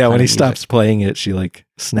into that. Yeah, when he stops playing it, she like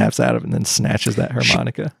snaps out of it and then snatches that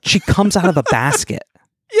harmonica. She comes out of a basket.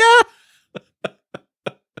 Yeah.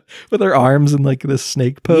 With her arms in like this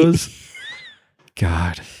snake pose.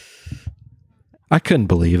 God. I couldn't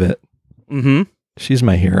believe it. Mm-hmm. She's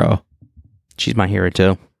my hero. She's my hero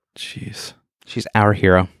too. Jeez. She's our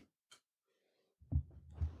hero.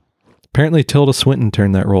 Apparently Tilda Swinton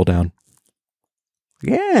turned that role down.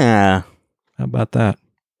 Yeah. How about that?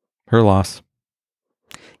 Her loss.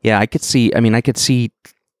 Yeah, I could see the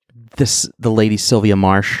lady Sylvia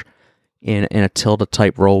Marsh in a Tilda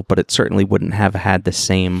type role, but it certainly wouldn't have had the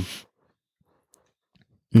same.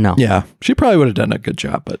 No. Yeah, she probably would have done a good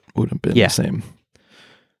job, but wouldn't have been the same.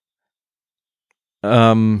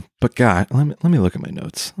 But God, let me look at my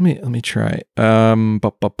notes. Let me try.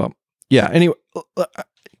 Yeah. Anyway,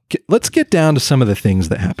 let's get down to some of the things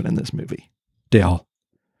that happen in this movie. Dale,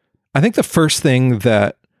 I think the first thing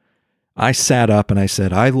that I sat up and I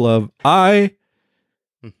said, I Chuck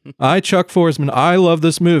Forsman, I love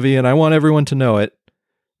this movie and I want everyone to know it,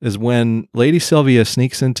 is when Lady Sylvia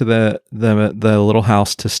sneaks into the little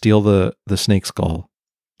house to steal the snake skull.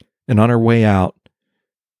 And on her way out,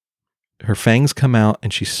 her fangs come out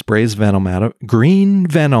and she sprays green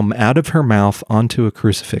venom out of her mouth onto a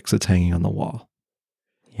crucifix that's hanging on the wall.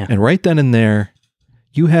 Yeah. And right then and there,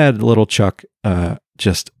 you had little Chuck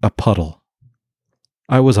just a puddle.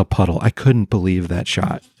 I was a puddle. I couldn't believe that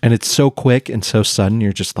shot. And it's so quick and so sudden,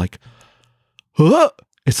 you're just like, huh!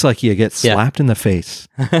 It's like you get slapped in the face.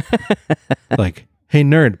 Like, hey,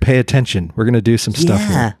 nerd, pay attention. We're going to do some stuff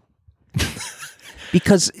here.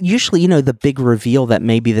 Because usually, the big reveal that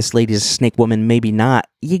maybe this lady is a snake woman, maybe not,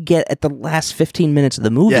 you get at the last 15 minutes of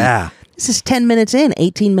the movie. Yeah. This is 10 minutes in,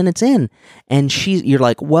 18 minutes in. And you're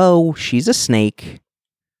like, whoa, she's a snake.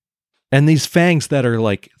 And these fangs that are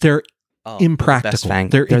like, they're impractical.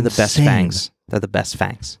 They're the best fangs. They're the best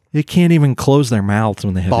fangs. They can't even close their mouths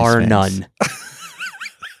when they have Bar these fangs. none.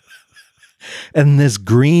 And this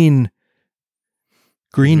green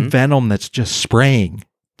venom that's just spraying,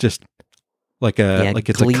 just like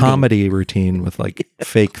it's gleaming. a comedy routine with like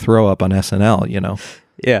fake throw up on SNL,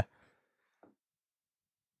 Yeah.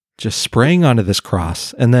 Just spraying onto this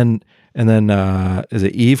cross. And then is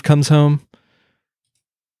it Eve comes home?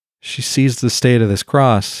 She sees the state of this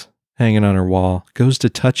cross hanging on her wall, goes to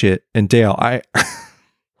touch it, and Dale,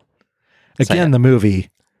 the movie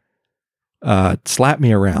slapped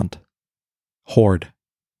me around. Horde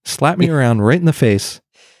slapped me around right in the face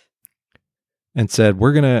and said,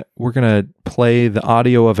 we're gonna play the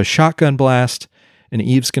audio of a shotgun blast, and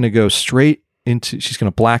Eve's gonna go straight into, she's gonna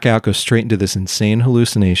black out, go straight into this insane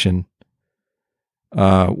hallucination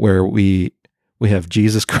where we have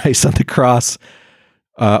Jesus Christ on the cross,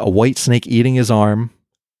 a white snake eating his arm.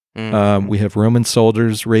 We have Roman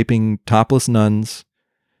soldiers raping topless nuns.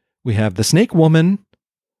 We have the snake woman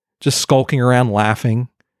just skulking around laughing,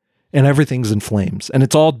 and everything's in flames. And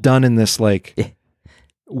it's all done in this like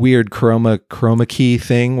weird chroma key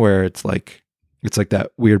thing where it's like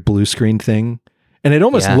that weird blue screen thing. And it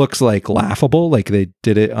almost looks like laughable, like they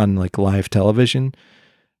did it on like live television.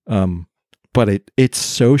 But it's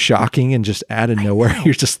so shocking and just out of nowhere.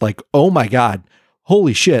 You're just like, oh my God,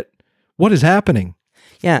 holy shit, what is happening?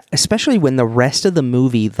 Yeah, especially when the rest of the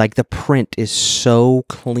movie, like the print is so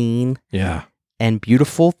clean. Yeah. And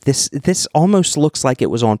beautiful. This almost looks like it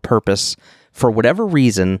was on purpose for whatever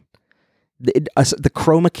reason. The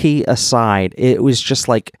chroma key aside, it was just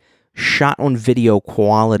like shot on video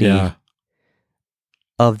quality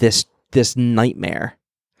of this nightmare.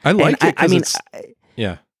 I liked it.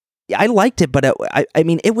 I liked it, but it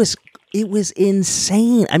was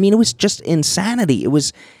insane. I mean, it was just insanity. It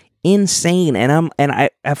was insane, and I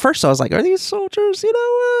at first I was like, are these soldiers?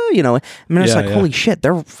 I was like, holy shit,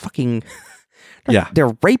 they're fucking.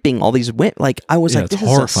 They're raping all these women. Like, I was like, this is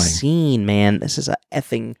horrifying. A scene, man. This is a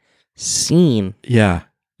effing scene. Yeah.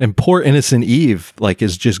 And poor innocent Eve, like,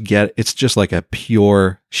 it's just like a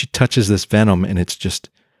pure, she touches this venom and it's just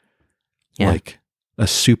like a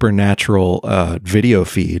supernatural video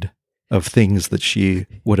feed of things that she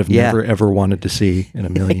would have never, ever wanted to see in a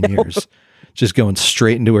million years. Just going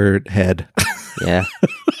straight into her head. Yeah.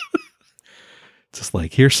 Just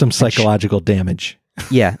like, here's some psychological damage.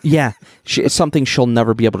 Yeah. It's something she'll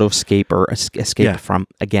never be able to escape from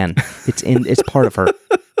again. It's part of her.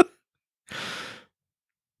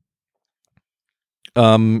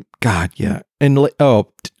 God, yeah. And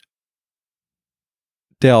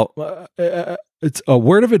Dale, it's a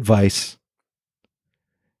word of advice.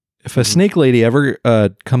 If a snake lady ever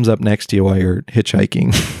comes up next to you while you're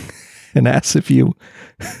hitchhiking and asks if you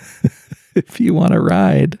want to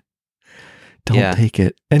ride, don't take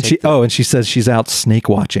it. And she says she's out snake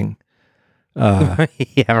watching. Yeah,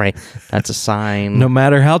 right. That's a sign. No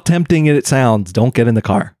matter how tempting it sounds, don't get in the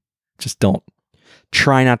car. Just don't.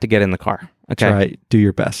 Try not to get in the car. Okay. Do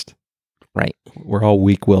your best. Right. We're all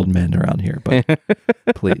weak-willed men around here, but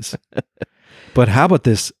please. But how about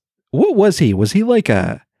this? What was he? Was he like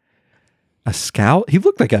a scout. He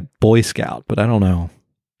looked like a Boy Scout, but I don't know.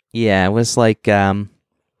 Yeah, it was like, yeah,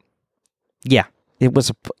 it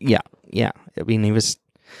was, yeah. I mean, he was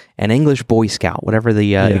an English Boy Scout, whatever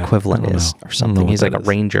the equivalent is, or something. He's like a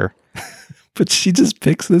ranger. But she just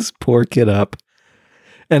picks this poor kid up.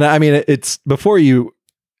 And I mean, it's before you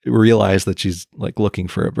realize that she's like looking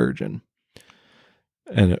for a virgin.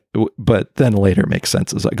 But then later makes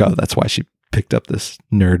sense. It's like, oh, that's why she picked up this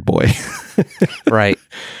nerd boy. Right.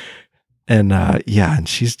 And and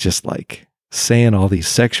she's just like saying all these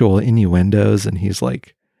sexual innuendos, and he's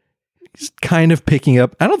kind of picking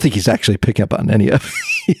up. I don't think he's actually picking up on any of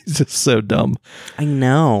it. He's just so dumb. I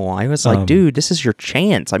know. I was like, dude, this is your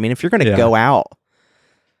chance. I mean, if you're going to go out,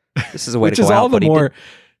 this is a way to go out.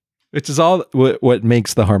 Which is all what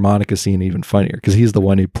makes the harmonica scene even funnier, because he's the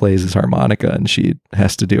one who plays his harmonica, and she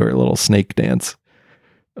has to do her little snake dance.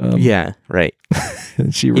 Yeah, right.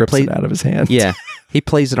 And she rips it out of his hand. Yeah, he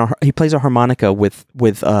plays a harmonica with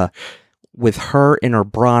her in her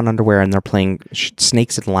bra and underwear, and they're playing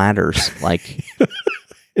snakes and ladders, like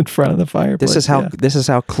in front of the fireplace. This is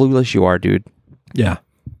how clueless you are, dude. Yeah.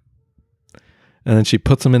 And then she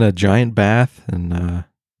puts him in a giant bath, and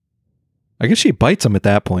I guess she bites him at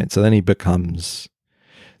that point. So then he becomes.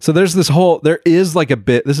 So there's there is like a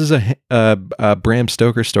bit. This is a Bram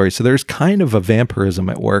Stoker story. So there's kind of a vampirism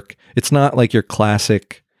at work. It's not like your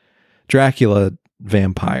classic Dracula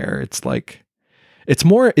vampire. It's like,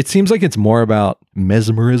 it seems like it's more about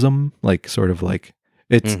mesmerism, like sort of like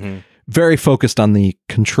it's very focused on the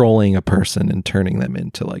controlling a person and turning them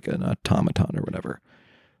into like an automaton or whatever.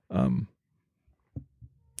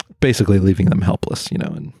 Basically leaving them helpless,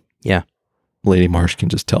 and Lady Marsh can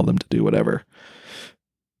just tell them to do whatever.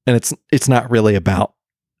 And it's not really about,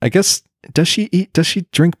 I guess, does she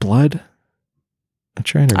drink blood? I'm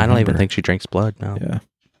trying to remember. I don't even think she drinks blood, no. Yeah.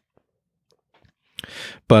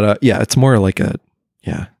 But it's more like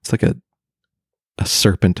it's like a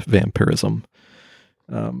serpent vampirism.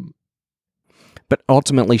 But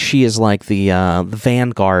ultimately she is like the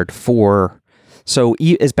vanguard for, so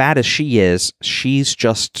as bad as she is, she's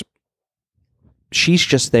just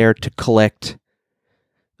there to collect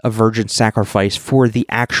a virgin sacrifice for the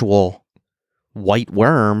actual white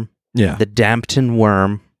worm, the Dampton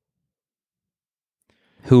worm,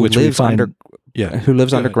 who lives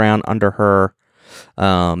underground under her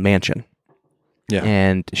mansion. Yeah.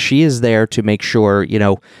 And she is there to make sure,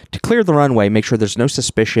 to clear the runway, make sure there's no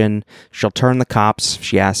suspicion. She'll turn the cops if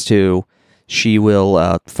she has to. She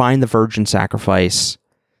will find the virgin sacrifice,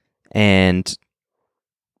 and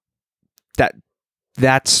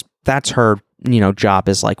that's her, job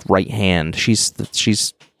is like right hand. She's the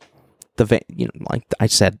like I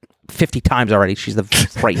said 50 times already, she's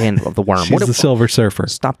the right hand of the worm. She's the Silver Surfer.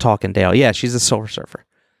 Stop talking, Dale. Yeah, she's the Silver Surfer.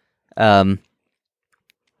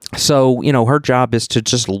 So, her job is to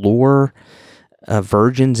just lure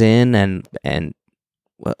virgins in and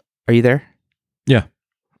are you there? Yeah.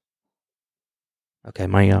 Okay,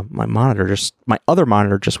 my other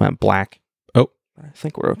monitor just went black. Oh. I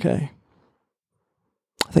think we're okay.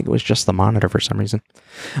 I think it was just the monitor for some reason.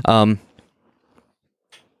 I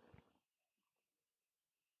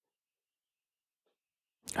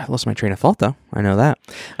lost my train of thought, though. I know that.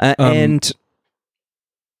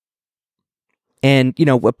 And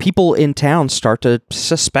people in town start to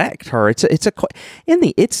suspect her.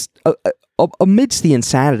 Amidst the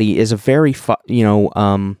insanity is a very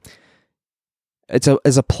it's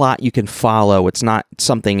a plot you can follow. It's not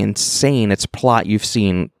something insane. It's a plot you've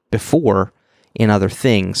seen before in other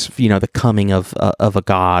things. The coming of a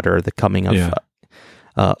god, or the coming of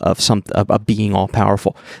a being all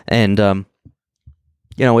powerful. And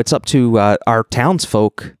it's up to our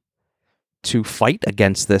townsfolk to fight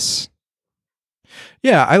against this.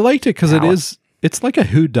 Yeah, I liked it because it's like a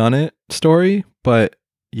whodunit story, but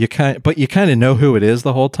you kind of know who it is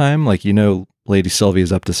the whole time. Like, Lady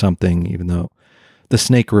Sylvia's up to something, even though the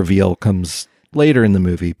snake reveal comes later in the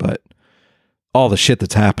movie, but all the shit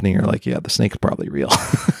that's happening are like, the snake's probably real.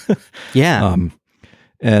 Yeah.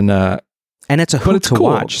 And it's a hoot to cool.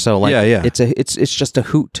 watch. So like, it's just a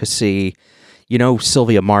hoot to see,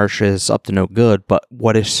 Sylvia Marsh is up to no good, but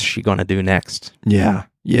what is she going to do next? Yeah.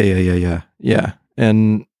 Yeah.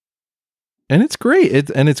 And it's great.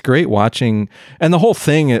 It's great watching, and the whole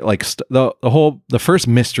thing, the first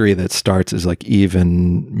mystery that starts is like Eve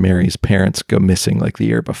and Mary's parents go missing like the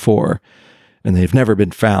year before, and they've never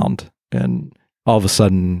been found. And all of a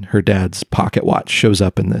sudden her dad's pocket watch shows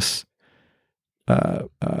up in this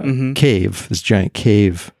cave, this giant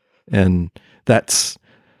cave. And that's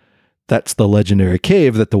the legendary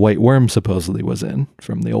cave that the White Worm supposedly was in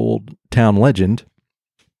from the old town legend.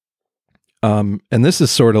 And this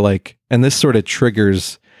is sort of like, and this sort of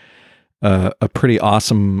triggers a pretty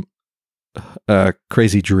awesome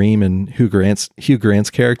crazy dream in Hugh Grant's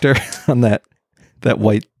character on that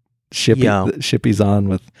white ship ship he's on,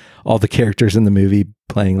 with all the characters in the movie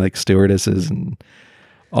playing like stewardesses and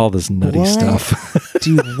all this nutty stuff.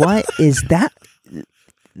 Dude, what is that?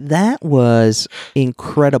 That was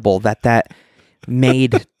incredible that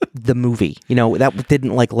made the movie. You know, that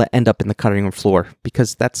didn't like end up in the cutting room floor,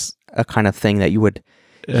 because that's a kind of thing that you would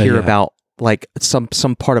hear about, like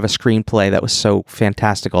some part of a screenplay that was so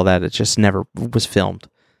fantastical that it just never was filmed.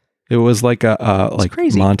 It was like like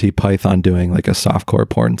crazy. Monty Python doing like a softcore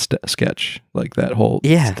porn sketch, like that whole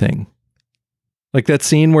thing. Like that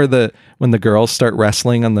scene where when the girls start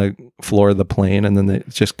wrestling on the floor of the plane, and then it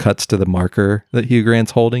just cuts to the marker that Hugh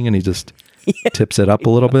Grant's holding, and he just tips it up a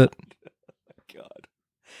little bit. God.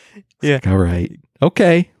 Yeah. Like, all right.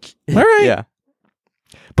 Okay. All right. Yeah.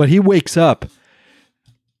 But he wakes up,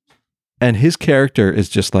 and his character is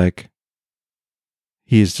just like,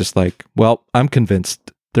 he's just like, well, I'm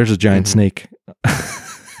convinced there's a giant snake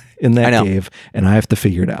in that cave, and I have to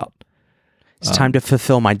figure it out. It's time to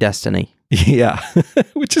fulfill my destiny. Yeah.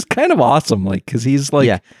 Which is kind of awesome. Like, cause he's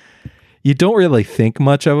like, you don't really think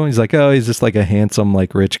much of him. He's like, oh, he's just like a handsome,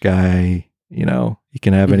 like rich guy, you know, he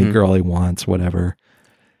can have any girl he wants, whatever.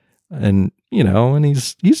 And, you know, and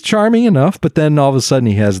he's charming enough, but then all of a sudden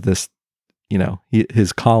he has this, you know,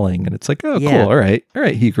 his calling, and it's like, oh, cool. All right,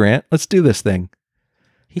 Hugh Grant, let's do this thing.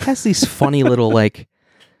 He has these funny little like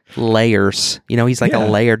layers, you know, he's like a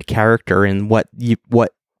layered character in what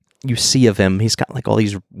you see of him. He's got like all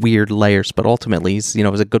these weird layers, but ultimately he's, you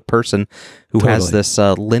know, is a good person who has this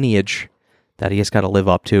lineage that he has got to live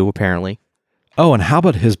up to, apparently. Oh, and how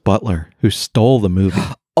about his butler who stole the movie?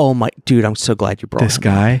 Oh my, dude, I'm so glad you brought this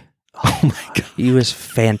guy. Oh my God. He was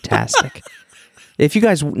fantastic. If you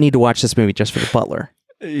guys need to watch this movie just for the butler.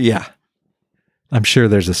 Yeah. I'm sure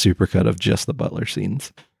there's a supercut of just the butler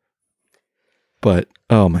scenes. But,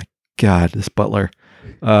 oh my God, this butler.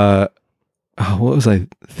 What was I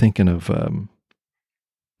thinking of?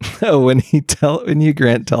 When Hugh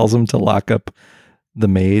Grant tells him to lock up the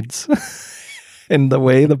maids, and the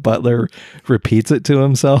way the butler repeats it to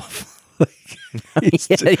himself.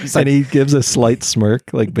 And he gives a slight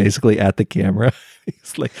smirk, like basically at the camera.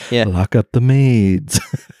 He's like, lock up the maids.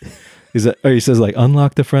 He says like,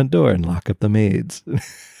 unlock the front door and lock up the maids.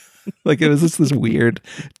 Like it was just this weird,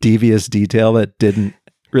 devious detail that didn't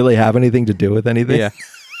really have anything to do with anything. Yeah.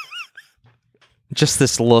 Just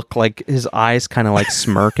this look, like his eyes kind of like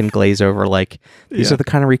smirk and glaze over, like these are the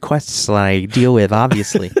kind of requests that I deal with,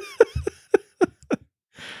 obviously.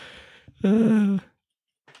 I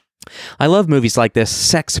love movies like this.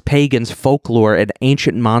 Sex, pagans, folklore, and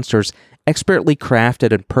ancient monsters, expertly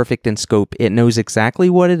crafted and perfect in scope. It knows exactly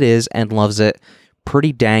what it is and loves it.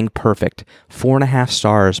 Pretty dang perfect. 4.5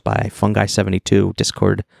 stars by Fungi72,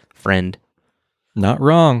 Discord friend. Not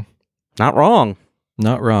wrong. Not wrong.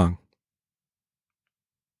 Not wrong.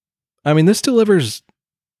 I mean, this delivers.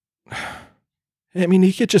 I mean,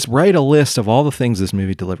 you could just write a list of all the things this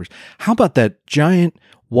movie delivers. How about that giant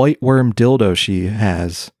white worm dildo she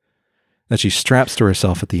has that she straps to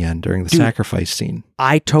herself at the end during the sacrifice scene?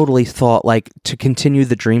 I totally thought, like, to continue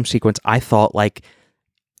the dream sequence, I thought, like,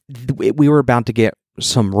 we were about to get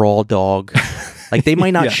some raw dog. Like, they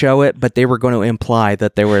might not show it, but they were going to imply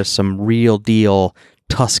that there was some real deal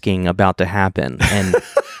tusking about to happen. And,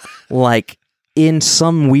 like, in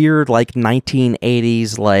some weird, like,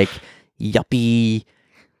 1980s, like, yuppie,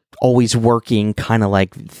 always working kind of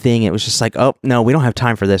like thing, it was just like, oh, no, we don't have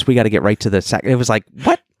time for this. We got to get right to the it was like,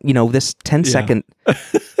 what? You know, this 10-second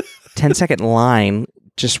line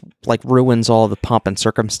just like ruins all the pomp and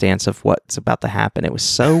circumstance of what's about to happen. It was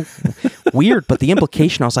so weird, but the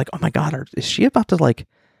implication, I was like, oh my God, is she about to like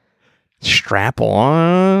strap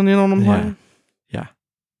on? You know what I'm saying?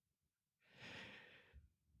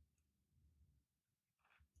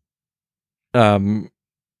 Yeah.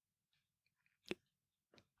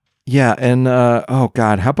 Yeah, and oh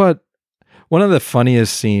God, how about one of the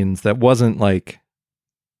funniest scenes that wasn't like,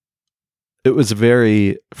 it was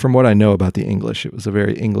very, from what I know about the English, it was a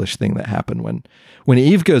very English thing that happened when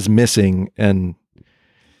Eve goes missing,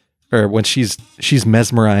 or when she's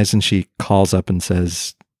mesmerized and she calls up and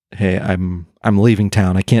says, hey, I'm leaving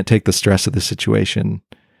town. I can't take the stress of the situation.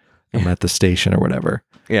 I'm at the station or whatever.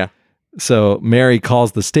 Yeah. So Mary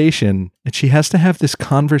calls the station, and she has to have this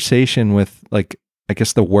conversation with, like, I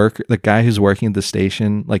guess the guy who's working at the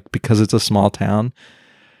station, like, because it's a small town,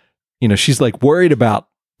 you know, she's like worried about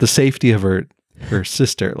the safety of her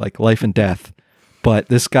sister, like life and death. But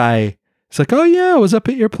this guy It's like, oh yeah, I was up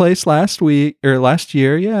at your place last week or last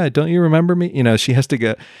year. Yeah, don't you remember me? You know, she has to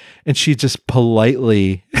go, and she just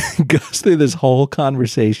politely goes through this whole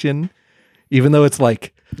conversation, even though it's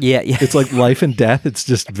like, it's like life and death. It's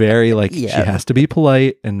just very like she has to be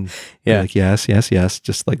polite and be like, yes,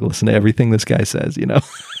 just like listen to everything this guy says. You know,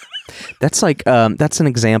 that's like that's an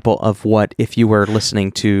example of what if you were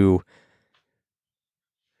listening to.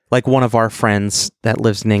 Like one of our friends that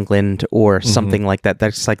lives in England or something like that.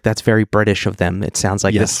 That's very British of them. It sounds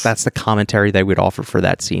like that's the commentary they would offer for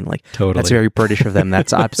that scene. Like totally. That's very British of them.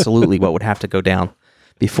 That's absolutely what would have to go down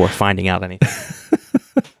before finding out anything.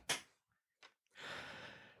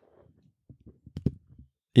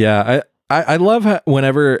 Yeah, I love how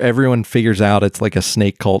whenever everyone figures out it's like a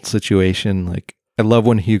snake cult situation. Like I love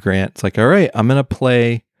when Hugh Grant's like, all right, I'm gonna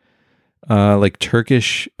play like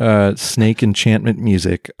Turkish snake enchantment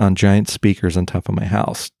music on giant speakers on top of my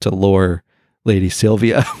house to lure Lady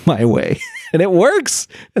Sylvia my way. And it works.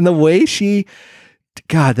 And the way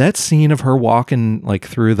God, that scene of her walking like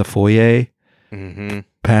through the foyer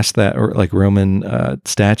past that or like Roman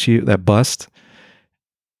statue, that bust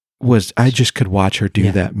I just could watch her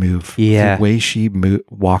do that move. Yeah. The way she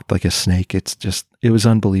walked like a snake. It was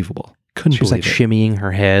unbelievable. Couldn't she was believe like it. Shimmying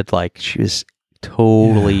her head. Like she was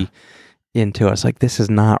totally into us. Like, this is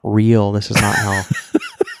not real. This is not how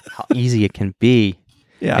easy it can be.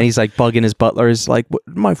 Yeah. And he's like bugging his butler. He's like,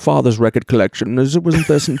 my father's record collection. Wasn't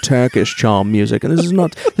there some Turkish charm music? And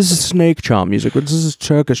this is snake charm music. But this is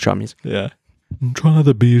Turkish charm music. Yeah. Try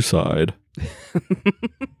the B-side.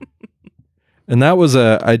 And that was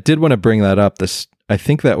I did want to bring that up. I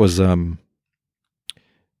think that was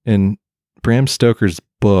in Bram Stoker's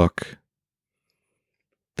book.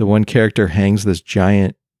 The one character hangs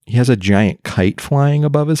he has a giant kite flying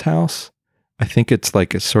above his house. I think it's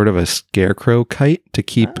like a sort of a scarecrow kite to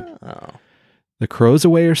keep the crows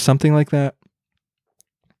away or something like that.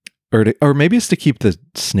 Or maybe it's to keep the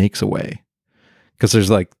snakes away. Because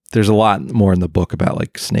there's a lot more in the book about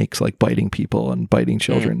like snakes like biting people and biting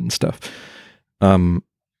children and stuff.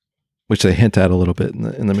 Which they hint at a little bit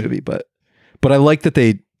in the movie, but I like that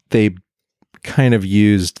they kind of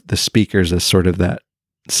used the speakers as sort of that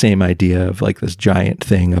same idea of like this giant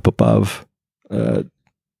thing up above,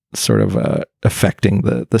 sort of affecting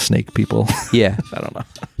the snake people. Yeah. I don't know.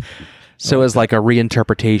 So as like a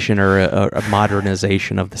reinterpretation or a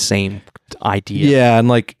modernization of the same idea. Yeah, and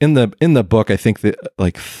like in the book, I think that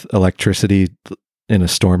like electricity in a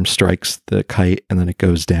storm strikes the kite and then it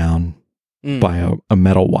goes down by a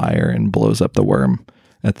metal wire and blows up the worm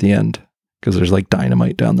at the end because there's like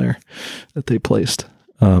dynamite down there that they placed.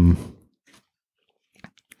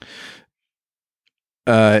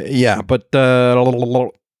 Yeah, but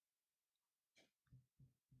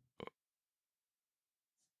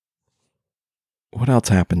what else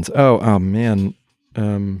happens? Oh man.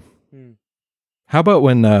 How about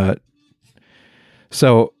when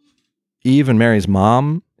so Eve and Mary's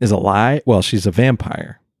mom is alive? Well, she's a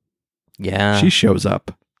vampire. Yeah. She shows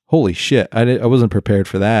up. Holy shit. I wasn't prepared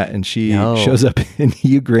for that. And she shows up in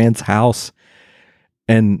Hugh Grant's house.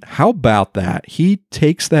 And how about that? He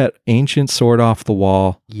takes that ancient sword off the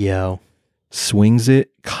wall. Yo. Swings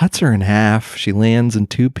it, cuts her in half. She lands in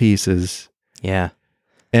two pieces. Yeah.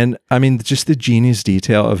 And I mean, just the genius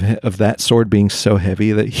detail of that sword being so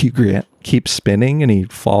heavy that Hugh Grant keeps spinning and he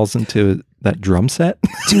falls into that drum set.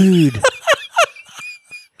 Dude.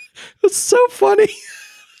 It's so funny.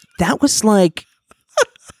 That was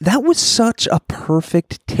such a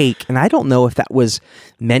perfect take. And I don't know if that was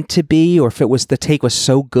meant to be or if the take was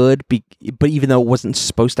so good, but even though it wasn't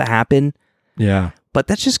supposed to happen. Yeah. But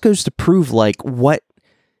that just goes to prove like what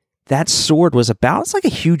that sword was about. It's like a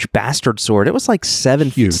huge bastard sword. It was like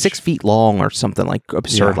 6 feet long or something like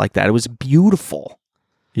absurd like that. It was beautiful.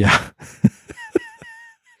 Yeah.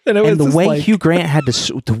 And the way Hugh Grant had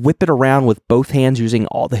to whip it around with both hands using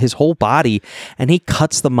his whole body, and he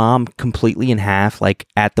cuts the mom completely in half, like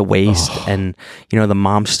at the waist, and the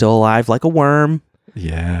mom's still alive like a worm.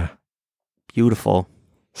 Yeah. Beautiful.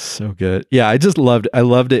 So good. Yeah, I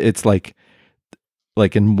loved it. It's like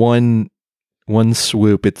in one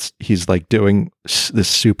swoop, he's like doing this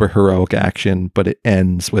super heroic action, but it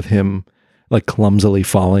ends with him like clumsily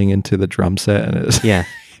falling into the drum set, and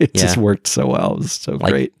it just worked so well. It was so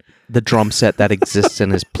like great. The drum set that exists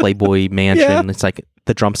in his Playboy mansion. Yeah. It's like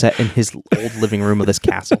the drum set in his old living room of this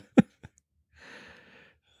castle.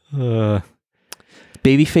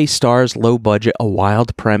 Babyface stars, low budget, a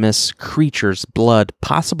wild premise, creatures, blood,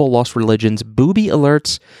 possible lost religions, booby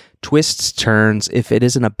alerts, twists, turns. If it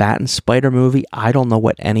isn't a Bat and Spider movie, I don't know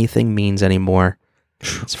what anything means anymore.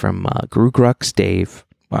 It's from Grugrux Dave.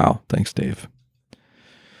 Wow. Thanks, Dave.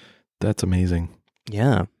 That's amazing.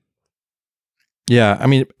 Yeah. Yeah, I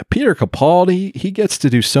mean, Peter Capaldi, he gets to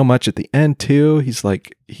do so much at the end too. He's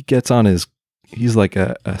like a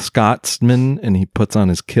Scotsman, and he puts on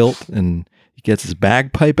his kilt and he gets his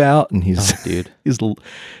bagpipe out, and he's Dude.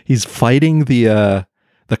 he's fighting the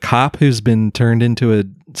cop who's been turned into a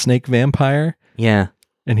snake vampire, Yeah.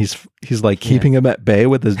 and he's like keeping him at bay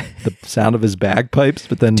with the sound of his bagpipes.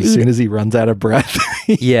 But then as soon as he runs out of breath,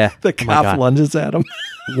 Yeah. the Oh my cop God. lunges at him.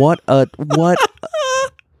 What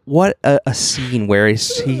a scene where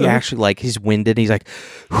he actually like he's winded. He's like,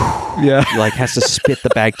 Yeah. he like has to spit the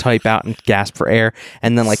bagpipe out and gasp for air,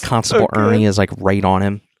 and then like Constable Ernie is like right on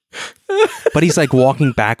him, but he's like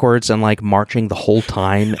walking backwards and like marching the whole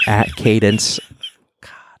time at cadence.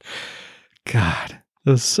 God,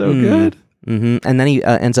 that was so good. Hmm. And then he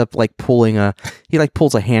ends up like pulls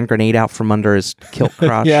a hand grenade out from under his kilt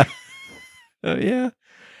crotch. Yeah. Oh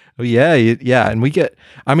yeah. Yeah. And we get,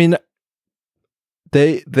 I mean,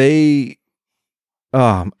 they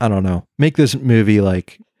I don't know, make this movie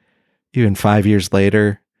like even 5 years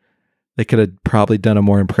later, they could have probably done a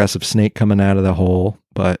more impressive snake coming out of the hole,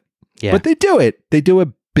 but they do it. They do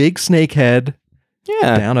a big snake head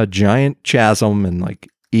down a giant chasm, and like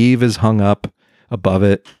Eve is hung up above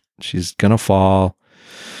it. She's gonna fall.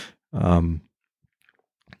 But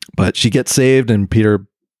she gets saved, and Peter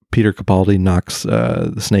Capaldi knocks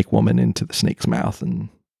the snake woman into the snake's mouth, and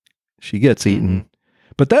she gets eaten.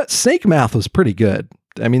 But that snake mouth was pretty good.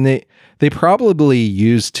 I mean, they probably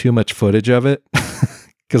used too much footage of it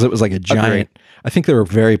because it was like a giant. Agreed. I think they were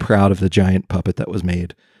very proud of the giant puppet that was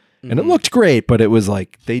made, and it looked great. But it was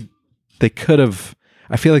like they could have.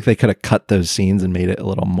 I feel like they could have cut those scenes and made it a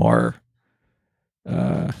little more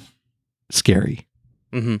scary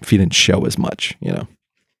if you didn't show as much, you know.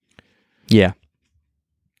 Yeah.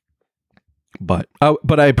 But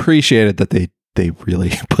I appreciated that they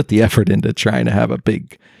really put the effort into trying to have a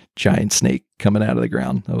big giant snake coming out of the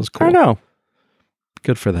ground. That was cool. I know.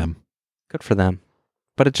 Good for them. Good for them.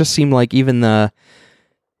 But it just seemed like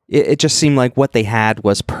it just seemed like what they had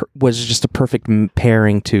was just a perfect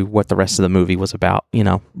pairing to what the rest of the movie was about, you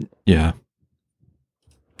know. Yeah.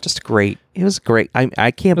 Just great. It was great.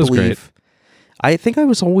 I can't was believe. great. I think I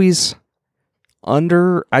was always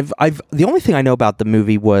under. The only thing I know about the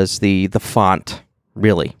movie was the font.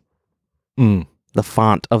 Really, the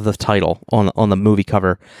font of the title on the movie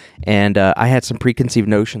cover, and I had some preconceived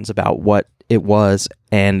notions about what it was,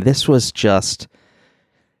 and this was just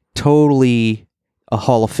totally a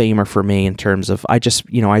Hall of Famer for me in terms of I just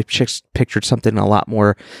pictured something a lot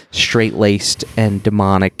more straight-laced and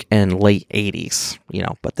demonic and late 80s,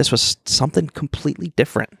 but this was something completely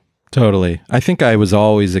different. Totally. I think I was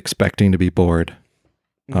always expecting to be bored.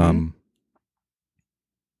 Even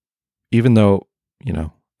though,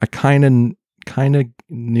 I kind of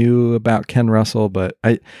knew about Ken Russell, but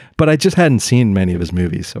I just hadn't seen many of his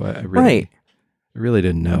movies, so I really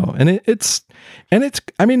didn't know. And it's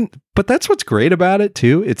I mean, but that's what's great about it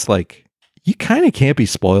too. It's like you kind of can't be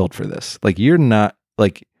spoiled for this. Like you're not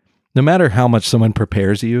like, no matter how much someone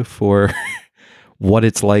prepares you for what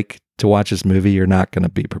it's like to watch this movie, you're not going to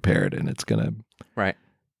be prepared, and it's going to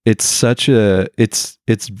It's such it's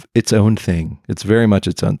its own thing. It's very much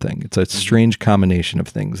its own thing. It's a strange combination of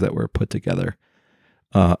things that were put together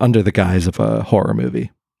under the guise of a horror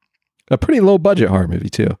movie, a pretty low budget horror movie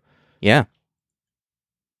too. Yeah.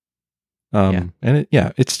 And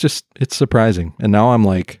it's surprising. And now I'm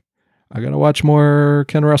like, I got to watch more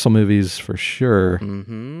Ken Russell movies for sure.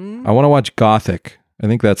 I want to watch Gothic. I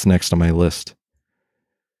think that's next on my list,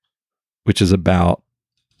 which is about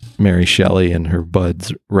Mary Shelley and her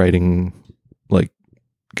buds writing, like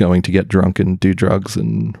going to get drunk and do drugs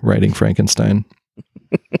and writing Frankenstein.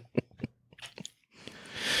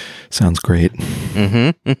 Sounds great.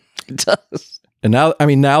 It does. And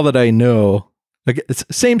now that I know, like, it's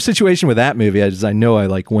the same situation with that movie. I know I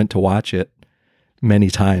like went to watch it many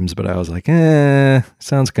times, but I was like,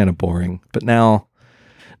 sounds kind of boring. But now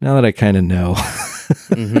that I kind of know,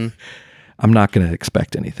 I'm not going to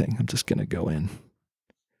expect anything. I'm just going to go in,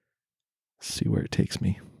 see where it takes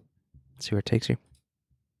me. See where it takes you.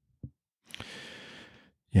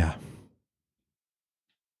 Yeah.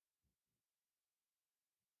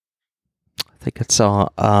 I think that's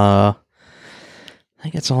all. I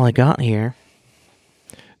think that's all I got here.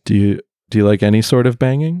 Do you like any sort of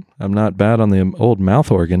banging? I'm not bad on the old mouth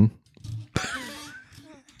organ.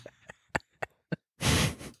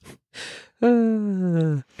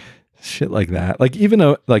 Shit like that. Like, even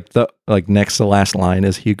though like next to last line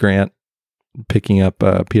is Hugh Grant picking up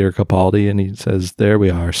Peter Capaldi, and he says, "There we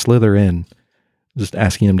are, slither in," just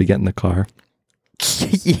asking him to get in the car.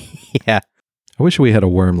 Yeah. I wish we had a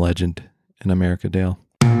worm legend in America, Dale.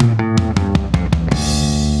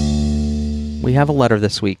 We have a letter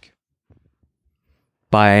this week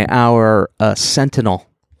by our sentinel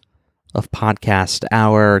of podcast,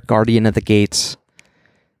 our guardian of the gates,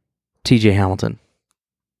 TJ Hamilton.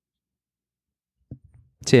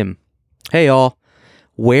 Tim, hey all,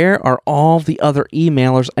 where are all the other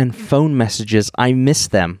emailers and phone messages? I miss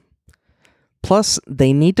them. Plus,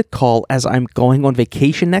 they need to call as I'm going on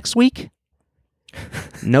vacation next week.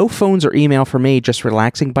 No phones or email for me, just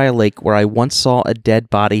relaxing by a lake where I once saw a dead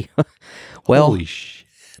body. Well, Holy shit.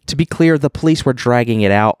 to be clear, the police were dragging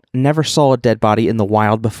it out. Never saw a dead body in the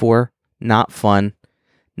wild before. Not fun.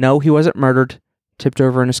 No, he wasn't murdered. Tipped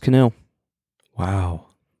over in his canoe. Wow.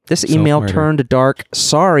 This email Self-murder. turned dark.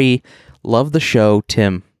 Sorry. Love the show,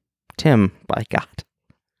 Tim. Tim, by God.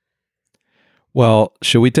 Well,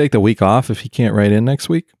 should we take the week off if he can't write in next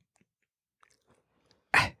week?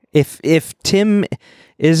 If Tim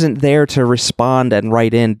isn't there to respond and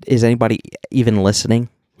write in, is anybody even listening?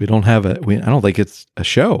 We don't have I don't think it's a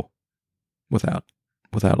show without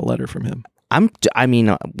a letter from him.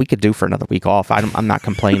 We could do for another week off. I'm not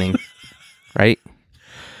complaining, right?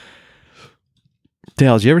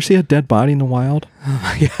 Dale, did you ever see a dead body in the wild? Oh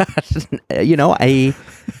my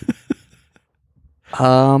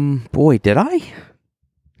God. Boy, did I?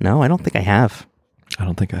 No, I don't think I have. I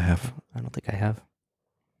don't think I have.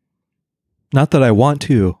 Not that I want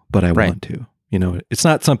to, but I Right. want to. You know, it's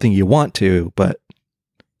not something you want to, but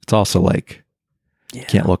it's also like you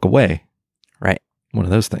can't look away. Right. One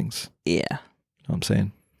of those things. Yeah. You know what I'm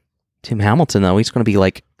saying? Tim Hamilton, though, he's going to be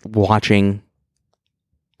like watching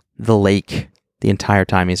the lake the entire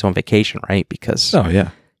time he's on vacation, right? Because Oh, yeah.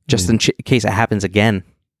 just in case it happens again.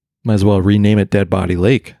 Might as well rename it Dead Body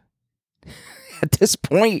Lake. At this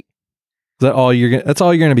point, That's all you're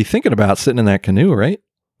going to be thinking about, sitting in that canoe, right?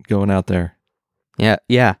 Going out there. yeah,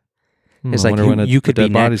 It's I like wonder when you a could dead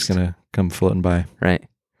be body's next. going to come floating by. right.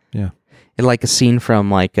 Yeah. It's like a scene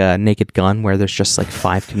from like Naked Gun where there's just like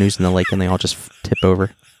 5 canoes in the lake and they all just tip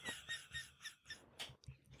over.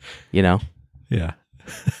 You know? Yeah.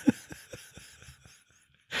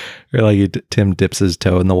 Or like Tim dips his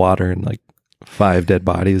toe in the water and like 5 dead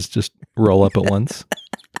bodies just roll up at once.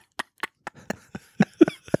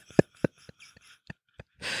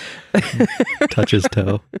 Touch his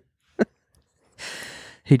toe.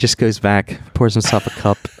 He just goes back, pours himself a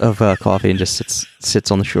cup of coffee, and just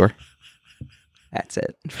sits on the shore. That's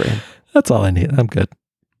it for him. That's all I need. I'm good.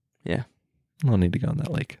 Yeah. I don't need to go on that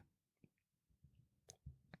lake.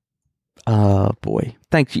 Boy.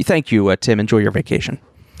 Thank you, Tim. Enjoy your vacation.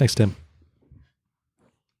 Thanks, Tim.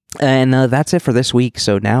 And that's it for this week.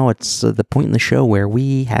 So now it's the point in the show where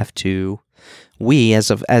we have to, as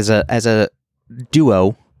a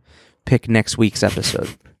duo, pick next week's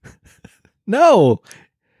episode. No,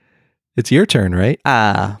 it's your turn, right?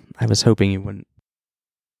 I was hoping you wouldn't.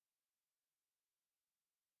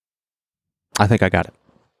 I think I got it.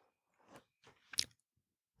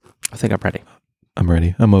 I think I'm ready. I'm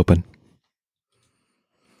ready. I'm open.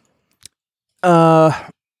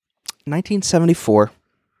 1974.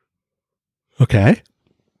 Okay.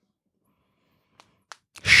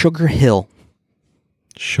 Sugar Hill.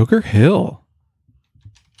 Sugar Hill.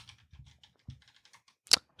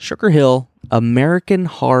 Sugar Hill, American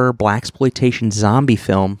horror blaxploitation zombie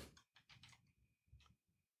film.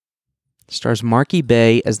 Stars Marky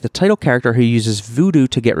Bay as the title character who uses voodoo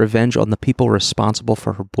to get revenge on the people responsible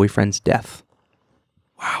for her boyfriend's death.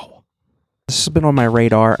 Wow. This has been on my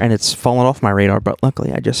radar and it's fallen off my radar, but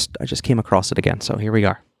luckily I just came across it again, so here we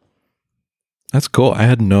are. That's cool. I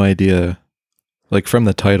had no idea. Like from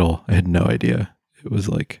the title, I had no idea it was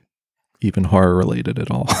like even horror related at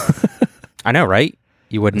all. I know, right?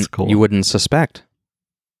 You That's cool. wouldn't suspect.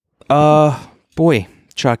 Boy,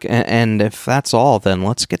 Chuck, and if that's all, then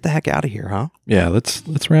let's get the heck out of here, huh? Yeah, let's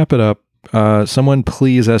wrap it up. Someone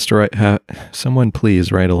please write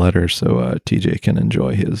a letter so TJ can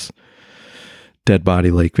enjoy his Dead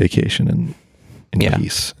Body Lake vacation in Yeah.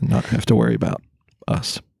 peace and not have to worry about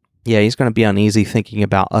us. Yeah, he's going to be uneasy thinking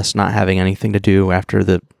about us not having anything to do after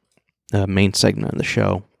the main segment of the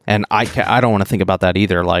show. And I don't want to think about that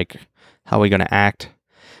either. Like, how are we going to act?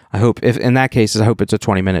 I hope, if in that case, I hope it's a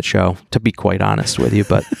 20-minute show, to be quite honest with you,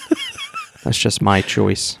 but that's just my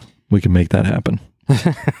choice. We can make that happen.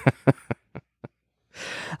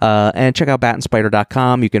 And check out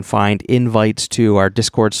batandspider.com. You can find invites to our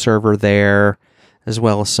Discord server there, as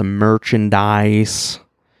well as some merchandise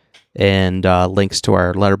and links to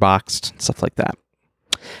our Letterboxd, stuff like that.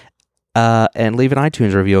 And leave an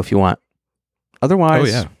iTunes review if you want.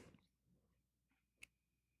 Otherwise, Oh, yeah.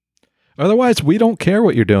 Otherwise, we don't care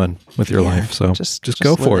what you're doing with your life. So just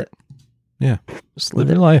go for it. Yeah. Just Live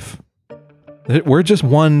your life. We're just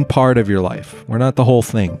one part of your life. We're not the whole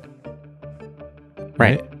thing.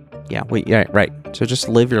 Right. Yeah. Right. So just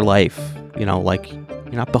live your life. Like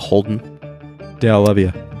you're not beholden. Dale, I love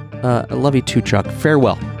you. I love you too, Chuck.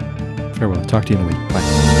 Farewell. Farewell. Talk to you in a week.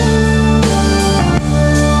 Bye.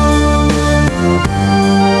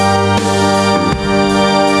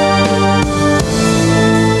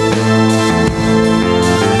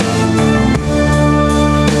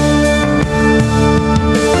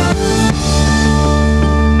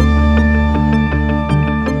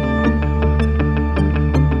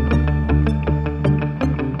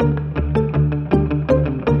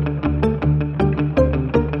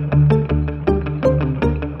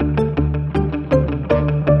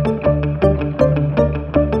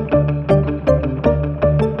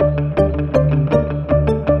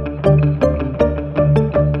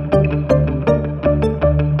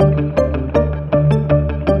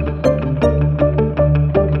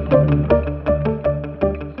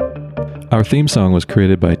 Our theme song was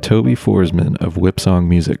created by Toby Forsman of Whipsong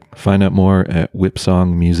Music. Find out more at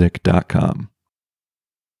whipsongmusic.com.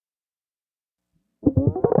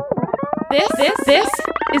 This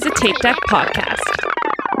is a Tape Deck podcast.